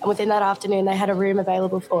story, and within that afternoon they had a room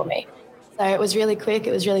available for me. So it was really quick,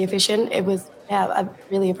 it was really efficient. I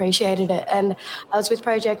really appreciated it. And I was with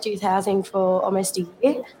Project Youth Housing for almost a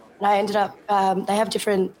year. And I ended up, they have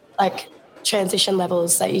different transition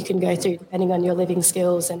levels that you can go through depending on your living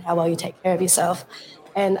skills and how well you take care of yourself.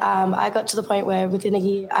 And I got to the point where within a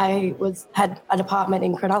year I had an apartment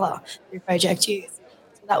in Cronulla through Project Youth.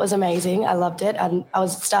 So that was amazing. I loved it. And I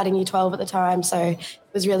was starting year 12 at the time, so it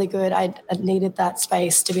was really good. I needed that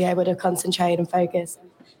space to be able to concentrate and focus. And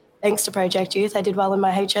thanks to Project Youth, I did well in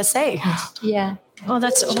my HSC. Yeah. Oh,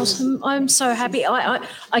 that's awesome. I'm so happy.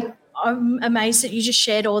 I'm amazed that you just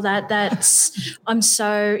shared all that. I'm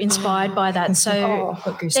so inspired by that. So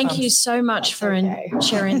thank you so much for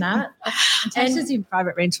sharing that. Tasha's in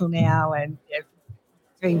private rental now and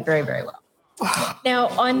doing very, very well. Now,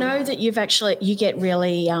 I know that you get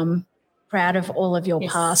really proud of all of your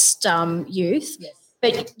past youth. Yes.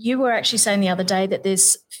 But you were actually saying the other day that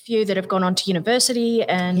there's few that have gone on to university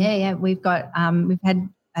and... Yeah, we've got we've had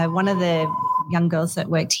one of the young girls that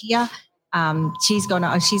worked here.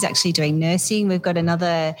 She's actually doing nursing. We've got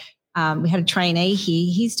another, we had a trainee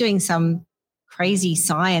here. He's doing some crazy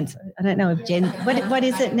science. I don't know if Jen, what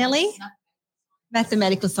is it, Nellie?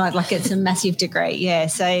 Mathematical science, like it's a massive degree. Yeah.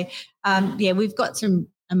 So, we've got some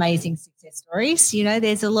amazing success stories. You know,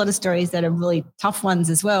 there's a lot of stories that are really tough ones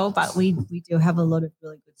as well, but we do have a lot of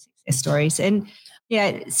really good success stories. And,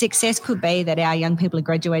 success could be that our young people are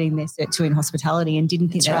graduating their Cert 2 in hospitality and didn't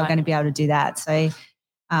think they were going to be able to do that. So,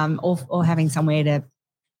 or having somewhere to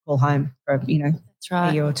call home for, a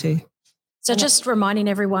year or two. So just reminding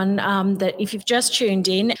everyone that if you've just tuned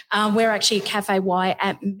in, we're actually at Cafe Y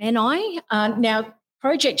at Menai. Now,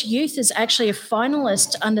 Project Youth is actually a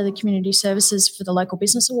finalist under the Community Services for the Local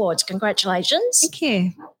Business Awards. Congratulations. Thank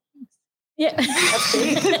you. Yeah. That's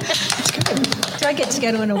good. Do I get to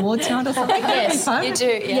go to an awards night or something? Yes, you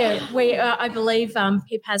do. Yeah. I believe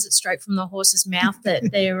Pip has it straight from the horse's mouth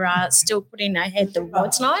that they're still putting ahead the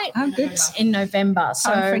awards night in November. So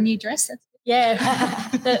for a new dress. Yeah,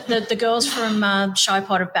 the girls from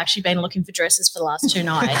ShyPod have actually been looking for dresses for the last 2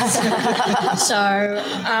 nights. So,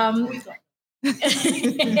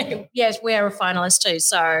 yes, we're a finalist too.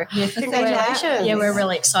 So, congratulations! Yeah, we're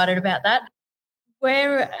really excited about that.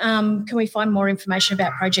 Where can we find more information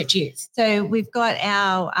about Project Youth? So we've got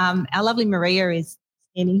our lovely Maria is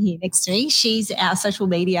standing here next to me. She's our social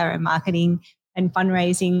media and marketing and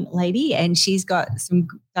fundraising lady, and she's got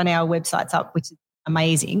done our websites up, which is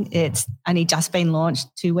amazing. It's only just been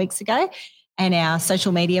launched 2 weeks ago, and our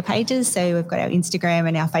social media pages. So we've got our Instagram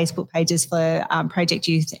and our Facebook pages for Project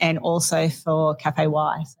Youth and also for Cafe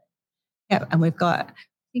Y. So, and we've got,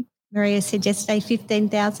 Maria said yesterday,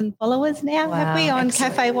 15,000 followers now, have we, on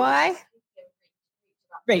excellent. Cafe Y?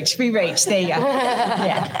 We reached. There you go.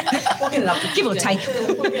 Yeah. Walking it up. Give or take.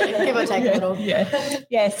 Give or take a little.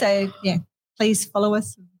 Yeah. So, please follow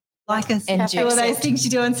us, like us, and do all those things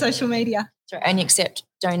you do on social media. And you accept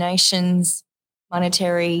donations,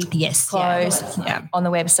 monetary, clothes on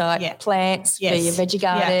the website, plants for your veggie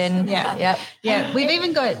garden. We've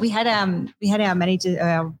even got we had our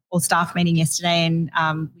manager or staff meeting yesterday, and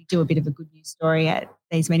we do a bit of a good news story at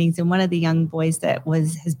these meetings. And one of the young boys that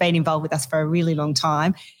has been involved with us for a really long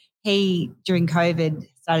time, he during COVID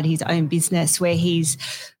started his own business where he's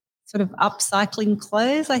sort of upcycling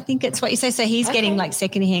clothes. I think it's what you say. So he's getting like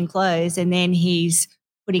secondhand clothes, and then he's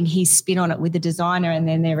putting his spin on it with the designer, and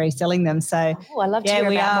then they're reselling them. So I love to hear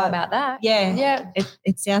more about that.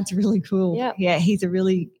 It sounds really cool. Yeah, he's a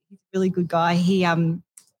really good guy. He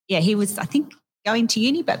was, I think, going to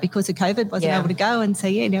uni, but because of COVID wasn't able to go, and so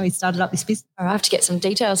now he started up this business. I have to get some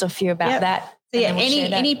details off you about that. So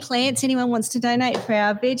any plants anyone wants to donate for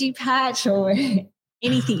our veggie patch or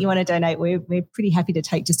anything you want to donate, we're pretty happy to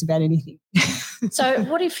take just about anything. So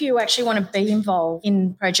what if you actually want to be involved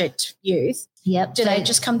in Project Youth? Yep. Do they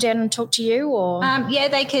just come down and talk to you, or?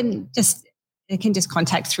 They can just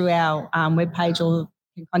contact through our webpage, or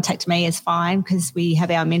can contact me is fine, because we have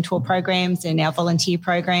our mentor programs and our volunteer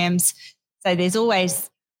programs. So there's always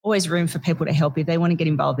room for people to help. If they want to get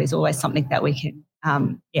involved, there's always something that we can,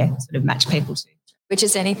 sort of match people to. Which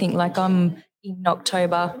is anything. Like I'm in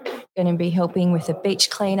October going to be helping with a beach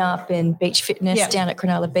cleanup and beach fitness down at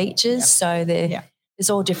Cronulla Beaches. So there's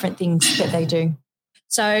all different things that they do.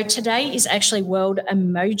 So today is actually World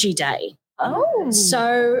Emoji Day. Oh.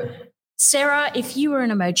 So, Sarah, if you were an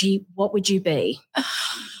emoji, what would you be?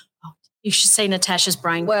 You should see Natasha's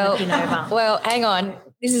brain clicking over. Well, hang on.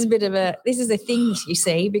 This is a thing, you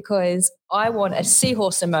see, because I want a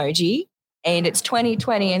seahorse emoji and it's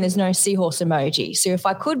 2020 and there's no seahorse emoji. So if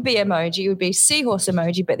I could be emoji, it would be seahorse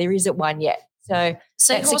emoji, but there isn't one yet. So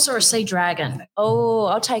seahorse or a sea dragon? Oh,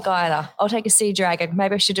 I'll take either. I'll take a sea dragon.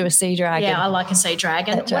 Maybe I should do a sea dragon. Yeah, I like a sea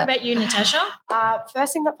dragon. What about you, Natasha?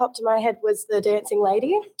 First thing that popped in my head was the dancing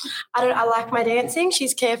lady. I like my dancing.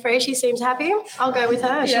 She's carefree. She seems happy. I'll go with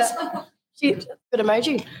her. Yeah. She's good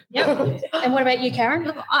emoji. Yep. And what about you, Karen?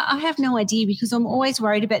 Look, I have no idea because I'm always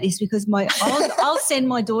worried about this because I'll send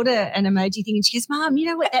my daughter an emoji thing and she goes, Mom, you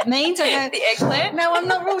know what that means? I go, the eggplant? No, I'm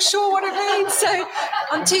not real sure what it means. So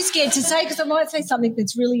I'm too scared to say because I might say something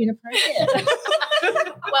that's really inappropriate.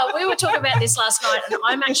 Well, we were talking about this last night and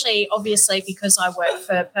I'm actually, obviously, because I work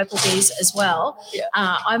for Purple Bees as well,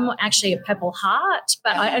 I'm actually a purple heart,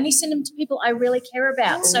 but I only send them to people I really care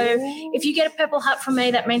about. So if you get a purple heart from me,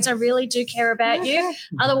 that means I really do care about you.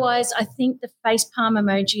 Otherwise, I think the face palm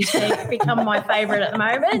emojis have become my favourite at the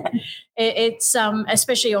moment. It's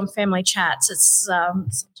especially on family chats. It's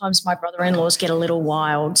sometimes my brother-in-laws get a little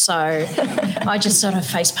wild, so I just sort of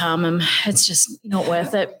face palm them. It's just not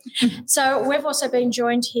worth it. So we've also been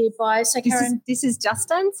joined here by Karen. This is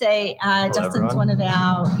Justin. So Justin's everyone. One of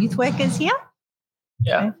our youth workers here.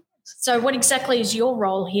 Yeah. Okay. So what exactly is your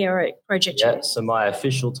role here at Project Youth? So my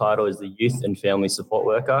official title is the Youth and Family Support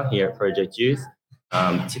Worker here at Project Youth.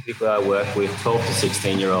 Typically I work with 12 to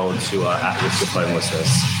 16-year-olds who are at risk of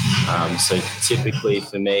homelessness. So typically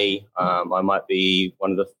for me, I might be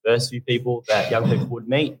one of the first few people that young people would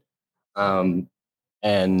meet. I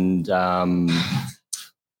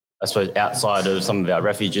suppose outside of some of our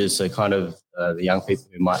refuges, so kind of the young people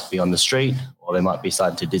who might be on the street or they might be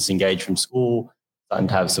starting to disengage from school, starting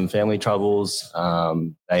to have some family troubles,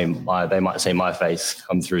 they might see my face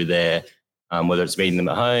come through there, whether it's meeting them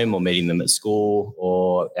at home or meeting them at school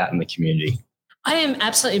or out in the community. I am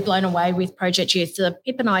absolutely blown away with Project Youth.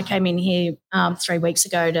 Pip and I came in here 3 weeks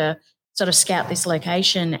ago to sort of scout this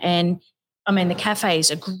location, and I mean the cafe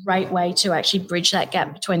is a great way to actually bridge that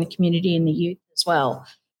gap between the community and the youth as well.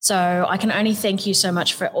 So I can only thank you so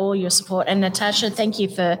much for all your support. And Natasha, thank you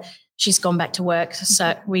she's gone back to work,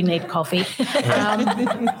 so we need coffee.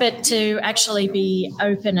 But to actually be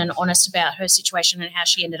open and honest about her situation and how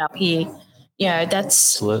she ended up here,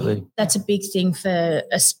 that's a big thing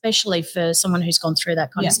especially for someone who's gone through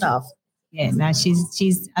that kind of stuff. Yeah, no,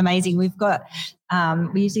 she's amazing. We've got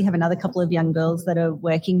we usually have another couple of young girls that are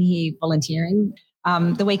working here volunteering.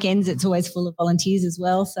 The weekends it's always full of volunteers as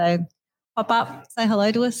well, so pop up, say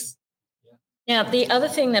hello to us. Now, the other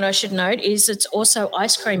thing that I should note is it's also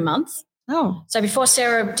Ice Cream Month. Oh. So before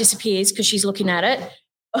Sarah disappears because she's looking at it,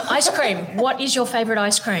 ice cream. What is your favourite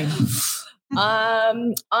ice cream?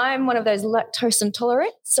 I'm one of those lactose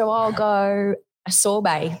intolerant, so I'll go a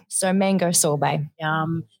sorbet, so mango sorbet.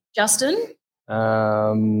 Justin?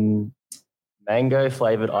 Mango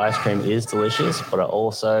flavoured ice cream is delicious, but I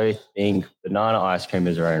also think banana ice cream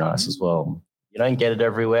is very nice as well. You don't get it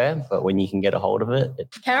everywhere, but when you can get a hold of it.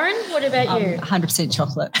 Karen, what about you? 100%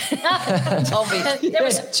 chocolate. There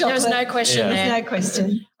was no question there. No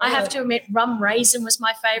question. I have to admit rum raisin was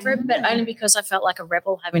my favourite, but only because I felt like a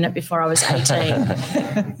rebel having it before I was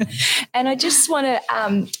 18. And I just want to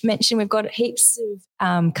mention we've got heaps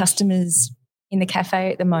of customers in the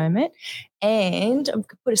cafe at the moment, and I'm going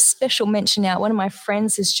to put a special mention out. One of my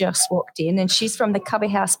friends has just walked in and she's from the Cubby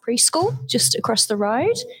House Preschool just across the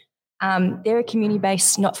road. They're a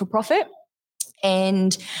community-based not-for-profit,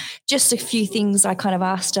 and just a few things I kind of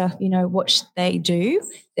asked her, what they do.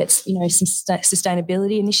 That's, some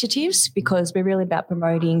sustainability initiatives, because we're really about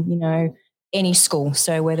promoting, any school.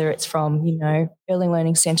 So whether it's from, early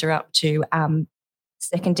learning centre up to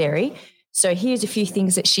secondary. So here's a few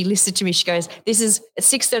things that she listed to me. She goes, this is at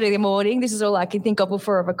 6:30 in the morning. This is all I can think of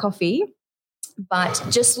before I have a coffee. But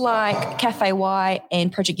just like Cafe Y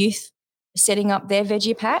and Project Youth setting up their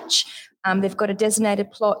veggie patch, they've got a designated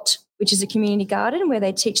plot, which is a community garden where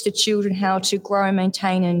they teach the children how to grow and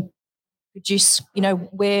maintain and produce,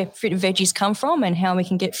 where fruit and veggies come from and how we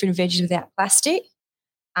can get fruit and veggies without plastic.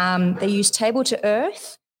 They use Table to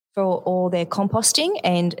Earth for all their composting,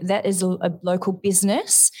 and that is a local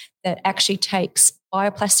business that actually takes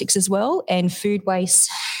bioplastics as well and food waste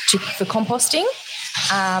for composting,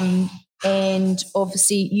 and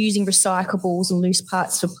obviously using recyclables and loose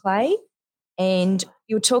parts for play. And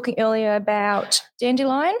you were talking earlier about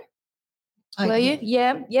Dandelion. Were you?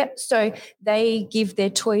 Yeah. So they give their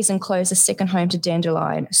toys and clothes a second home to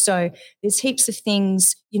Dandelion. So there's heaps of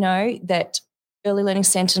things, that early learning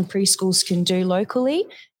centres and preschools can do locally,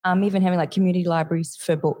 even having like community libraries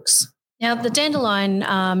for books. Now, the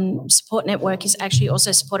Dandelion support network is actually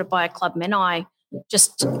also supported by a Club Menai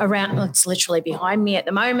just around, it's literally behind me at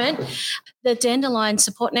the moment. The Dandelion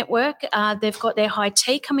support network, they've got their high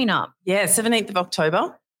tea coming up. Yeah, 17th of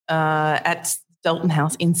October at Dalton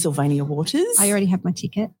House in Sylvania Waters. I already have my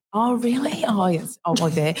ticket. Oh, really? Oh, yes. I'll go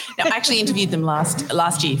there. Now, I actually interviewed them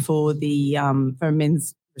last year for the for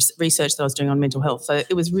men's research that I was doing on mental health. So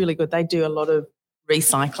it was really good. They do a lot of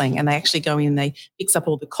recycling, and they actually go in and they fix up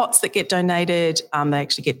all the cots that get donated. They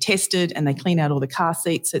actually get tested and they clean out all the car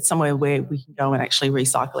seats. It's somewhere where we can go and actually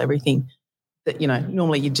recycle everything that,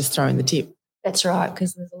 normally you just throw in the tip. That's right,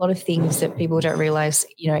 because there's a lot of things that people don't realise,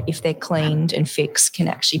 if they're cleaned and fixed, can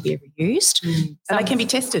actually be reused. And they can be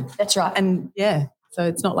tested. That's right. And, so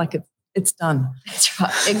it's not like it's done. That's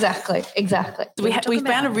right. Exactly. So we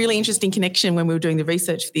found a really interesting connection when we were doing the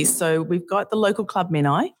research for this. So we've got the local Club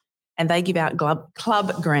Menai, and they give out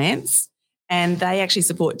club grants, and they actually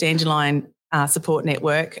support Dandelion Support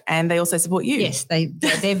Network, and they also support you. Yes,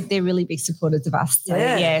 they're really big supporters of us. So,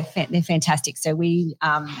 they're fantastic. So we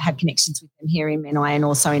have connections with them here in Menai and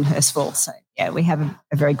also in Hurstville. So, we have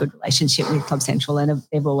a very good relationship with Club Central, and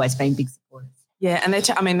they've always been big supporters. Yeah, and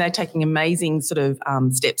they're taking amazing sort of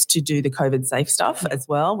steps to do the COVID safe stuff as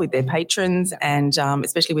well with their patrons, and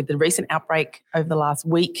especially with the recent outbreak over the last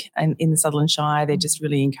week and in the Sutherland Shire, they're just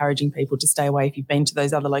really encouraging people to stay away if you've been to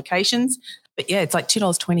those other locations. But it's like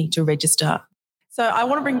 $2.20 to register. So I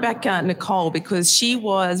want to bring back Nicole, because she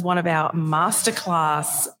was one of our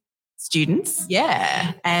masterclass students.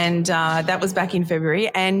 Yeah. And that was back in February.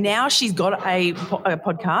 And now she's got a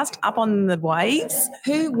podcast up on the waves.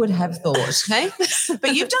 Who would have thought, hey?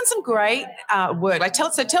 But you've done some great work. Tell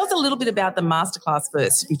us a little bit about the masterclass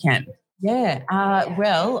first, if you can. Yeah.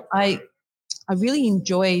 Well, I really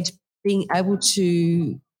enjoyed being able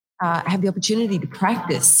to have the opportunity to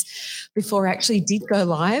practice before I actually did go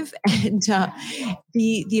live, and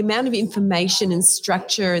the amount of information and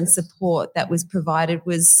structure and support that was provided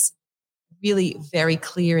was really very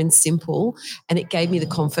clear and simple, and it gave me the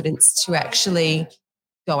confidence to actually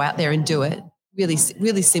go out there and do it. Really,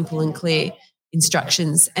 really simple and clear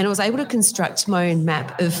instructions, and I was able to construct my own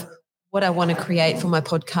map of what I want to create for my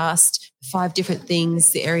podcast, 5 different things,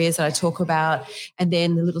 the areas that I talk about, and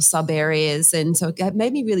then the little sub areas. And so it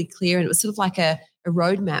made me really clear, and it was sort of like a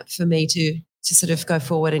roadmap for me to sort of go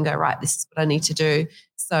forward and go, right, this is what I need to do.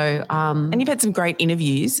 So, and you've had some great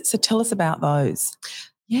interviews. So tell us about those.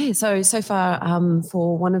 Yeah, so far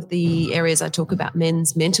for one of the areas I talk about,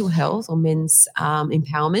 men's mental health or men's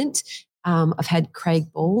empowerment, I've had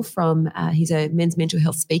Craig Ball from, he's a men's mental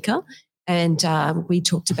health speaker, and we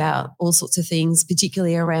talked about all sorts of things,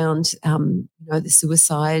 particularly around, the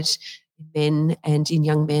suicide in men and in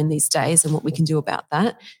young men these days and what we can do about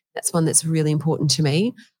that. That's one that's really important to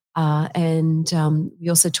me. And we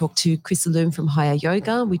also talked to Chris Loom from Higher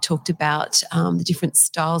Yoga. We talked about the different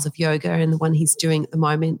styles of yoga, and the one he's doing at the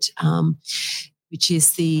moment, which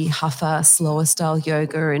is the Hatha slower style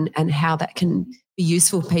yoga, and how that can be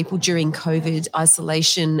useful for people during COVID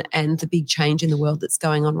isolation and the big change in the world that's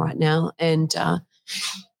going on right now. And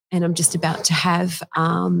I'm just about to have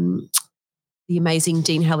the amazing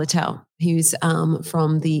Dean Hallertau, who's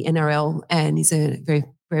from the NRL, and he's a very,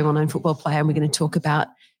 very well-known football player, and we're going to talk about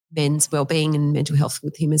men's wellbeing and mental health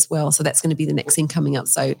with him as well. So that's going to be the next thing coming up.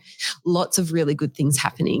 So lots of really good things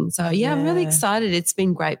happening. So I'm really excited. It's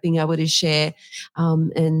been great being able to share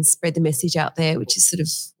and spread the message out there, which is sort of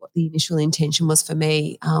what the initial intention was for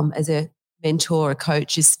me as a mentor, a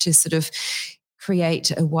coach, is to sort of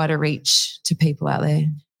create a wider reach to people out there.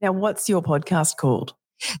 Now, what's your podcast called?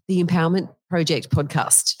 The Empowerment Project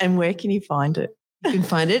Podcast. And where can you find it? You can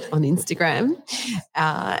find it on Instagram,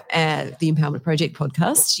 at the Empowerment Project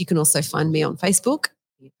Podcast. You can also find me on Facebook,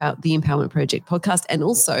 the Empowerment Project Podcast, and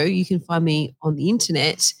also you can find me on the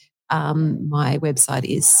internet. My website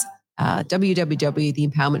is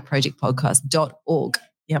www.theempowermentprojectpodcast.org.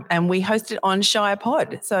 Yep, and we host it on Shire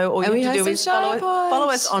Pod. So all you have to do is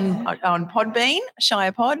follow us on Podbean,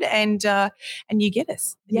 Shire Pod, and you get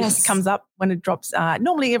us. Yes, it comes up when it drops.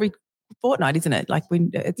 Normally every fortnight, isn't it? Like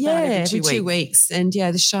it's done every 2 weeks. And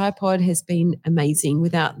the Shire Pod has been amazing.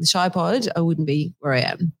 Without the Shire Pod, I wouldn't be where I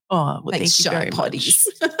am. Oh, well, thank you very much.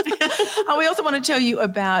 We also want to tell you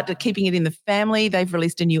about Keeping It in the Family. They've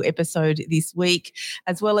released a new episode this week,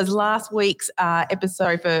 as well as last week's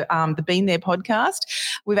episode for the Been There podcast.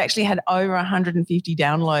 We've actually had over 150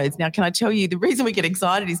 downloads. Now, can I tell you, the reason we get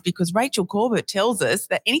excited is because Rachel Corbett tells us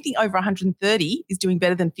that anything over 130 is doing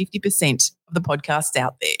better than 50% of the podcasts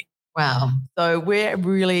out there. Wow. So we're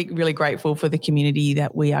really, really grateful for the community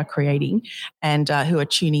that we are creating and who are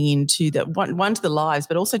tuning in to the one to the lives,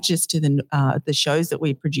 but also just to the shows that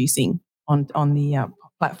we're producing on the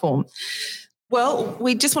platform. Well,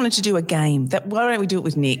 we just wanted to do a game. Why don't we do it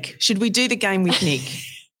with Nick? Should we do the game with Nick?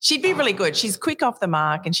 She'd be really good. She's quick off the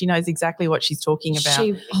mark and she knows exactly what she's talking about.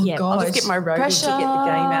 I'll just get my roadie to get the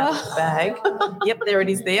game out of the bag. Yep, there it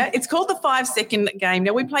is there. It's called the 5-second game.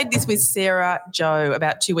 Now, we played this with Sarah Joe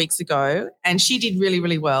about 2 weeks ago and she did really,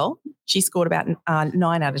 really well. She scored about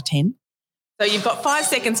 9 out of 10. So you've got 5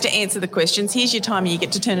 seconds to answer the questions. Here's your timer. You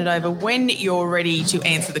get to turn it over when you're ready to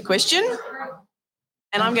answer the question.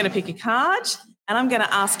 And I'm going to pick a card and I'm going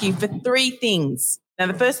to ask you for 3 things. Now,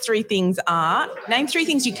 the first 3 things are, name 3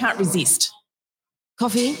 things you can't resist.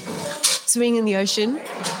 Coffee, swimming in the ocean,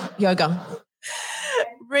 yoga.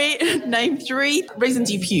 Name 3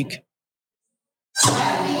 reasons you puke.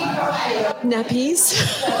 Nappies.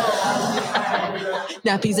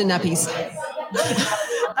 Nappies and nappies.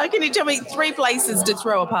 Can you tell me 3 places to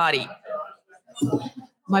throw a party?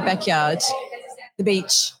 My backyard, the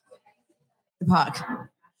beach, the park.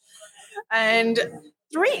 And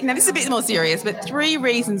 3, now this is a bit more serious, but 3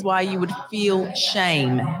 reasons why you would feel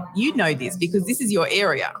shame. You know this because this is your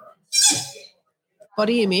area.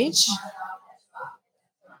 Body image,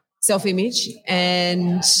 self-image,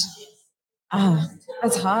 and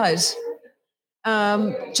that's hard.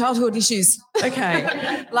 Childhood issues.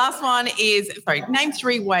 Okay. Last one is, name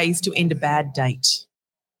 3 ways to end a bad date.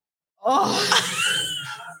 Go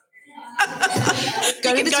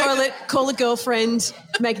to the toilet, call a girlfriend,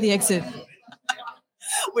 make the exit.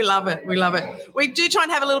 We love it. We love it. We do try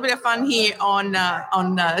and have a little bit of fun here on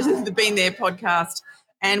the Been There podcast,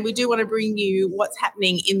 and we do want to bring you what's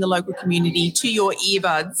happening in the local community to your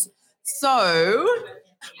earbuds. So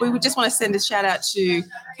we would just want to send a shout out to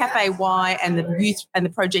Cafe Y and the youth and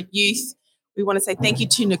the Project Youth. We want to say thank you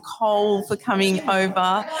to Nicole for coming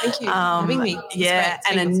over. Thank you for having me. Yeah,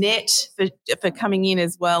 and Annette for coming in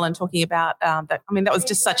as well and talking about that. I mean, that was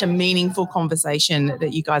just such a meaningful conversation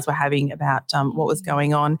that you guys were having about what was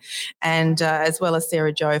going on, and as well as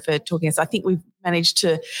Sarah Joe for talking us. I think we've managed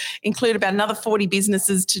to include about another 40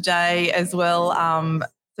 businesses today as well.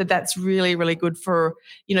 So that's really, really good for,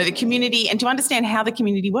 the community and to understand how the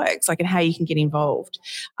community works, and how you can get involved.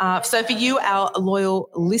 So for you, our loyal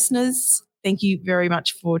listeners, thank you very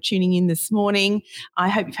much for tuning in this morning. I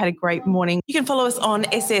hope you've had a great morning. You can follow us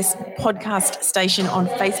on SS Podcast Station on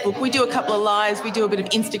Facebook. We do a couple of lives. We do a bit of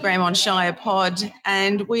Instagram on Shire Pod,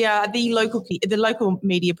 and we are the local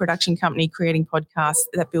media production company creating podcasts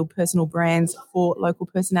that build personal brands for local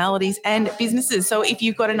personalities and businesses. So if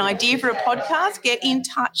you've got an idea for a podcast, get in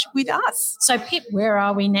touch with us. So Pip, where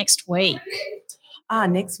are we next week?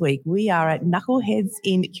 Next week, we are at Knuckleheads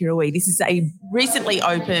in Kirrawee. This is a recently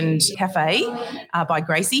opened cafe by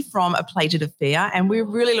Gracie from A Plated Affair, and we're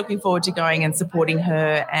really looking forward to going and supporting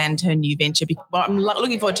her and her new venture. Well, I'm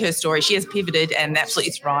looking forward to her story. She has pivoted and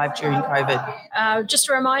absolutely thrived during COVID. Just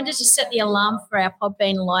a reminder to set the alarm for our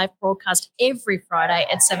Podbean live broadcast every Friday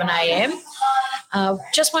at 7 a.m.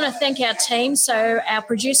 Just want to thank our team. So our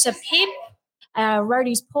producer, Pip, our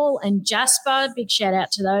roadies, Paul and Jasper, big shout out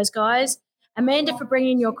to those guys. Amanda for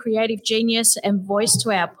bringing your creative genius and voice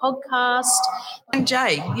to our podcast. And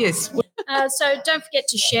Jay, yes. So don't forget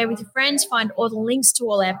to share with your friends. Find all the links to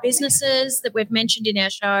all our businesses that we've mentioned in our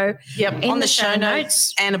show. Yep, on the show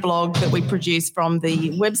notes and a blog that we produce from the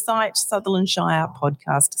website Sutherland Shire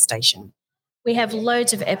Podcast Station. We have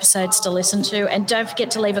loads of episodes to listen to, and don't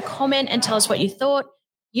forget to leave a comment and tell us what you thought.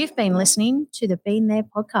 You've been listening to the Been There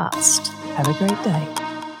podcast. Have a great day.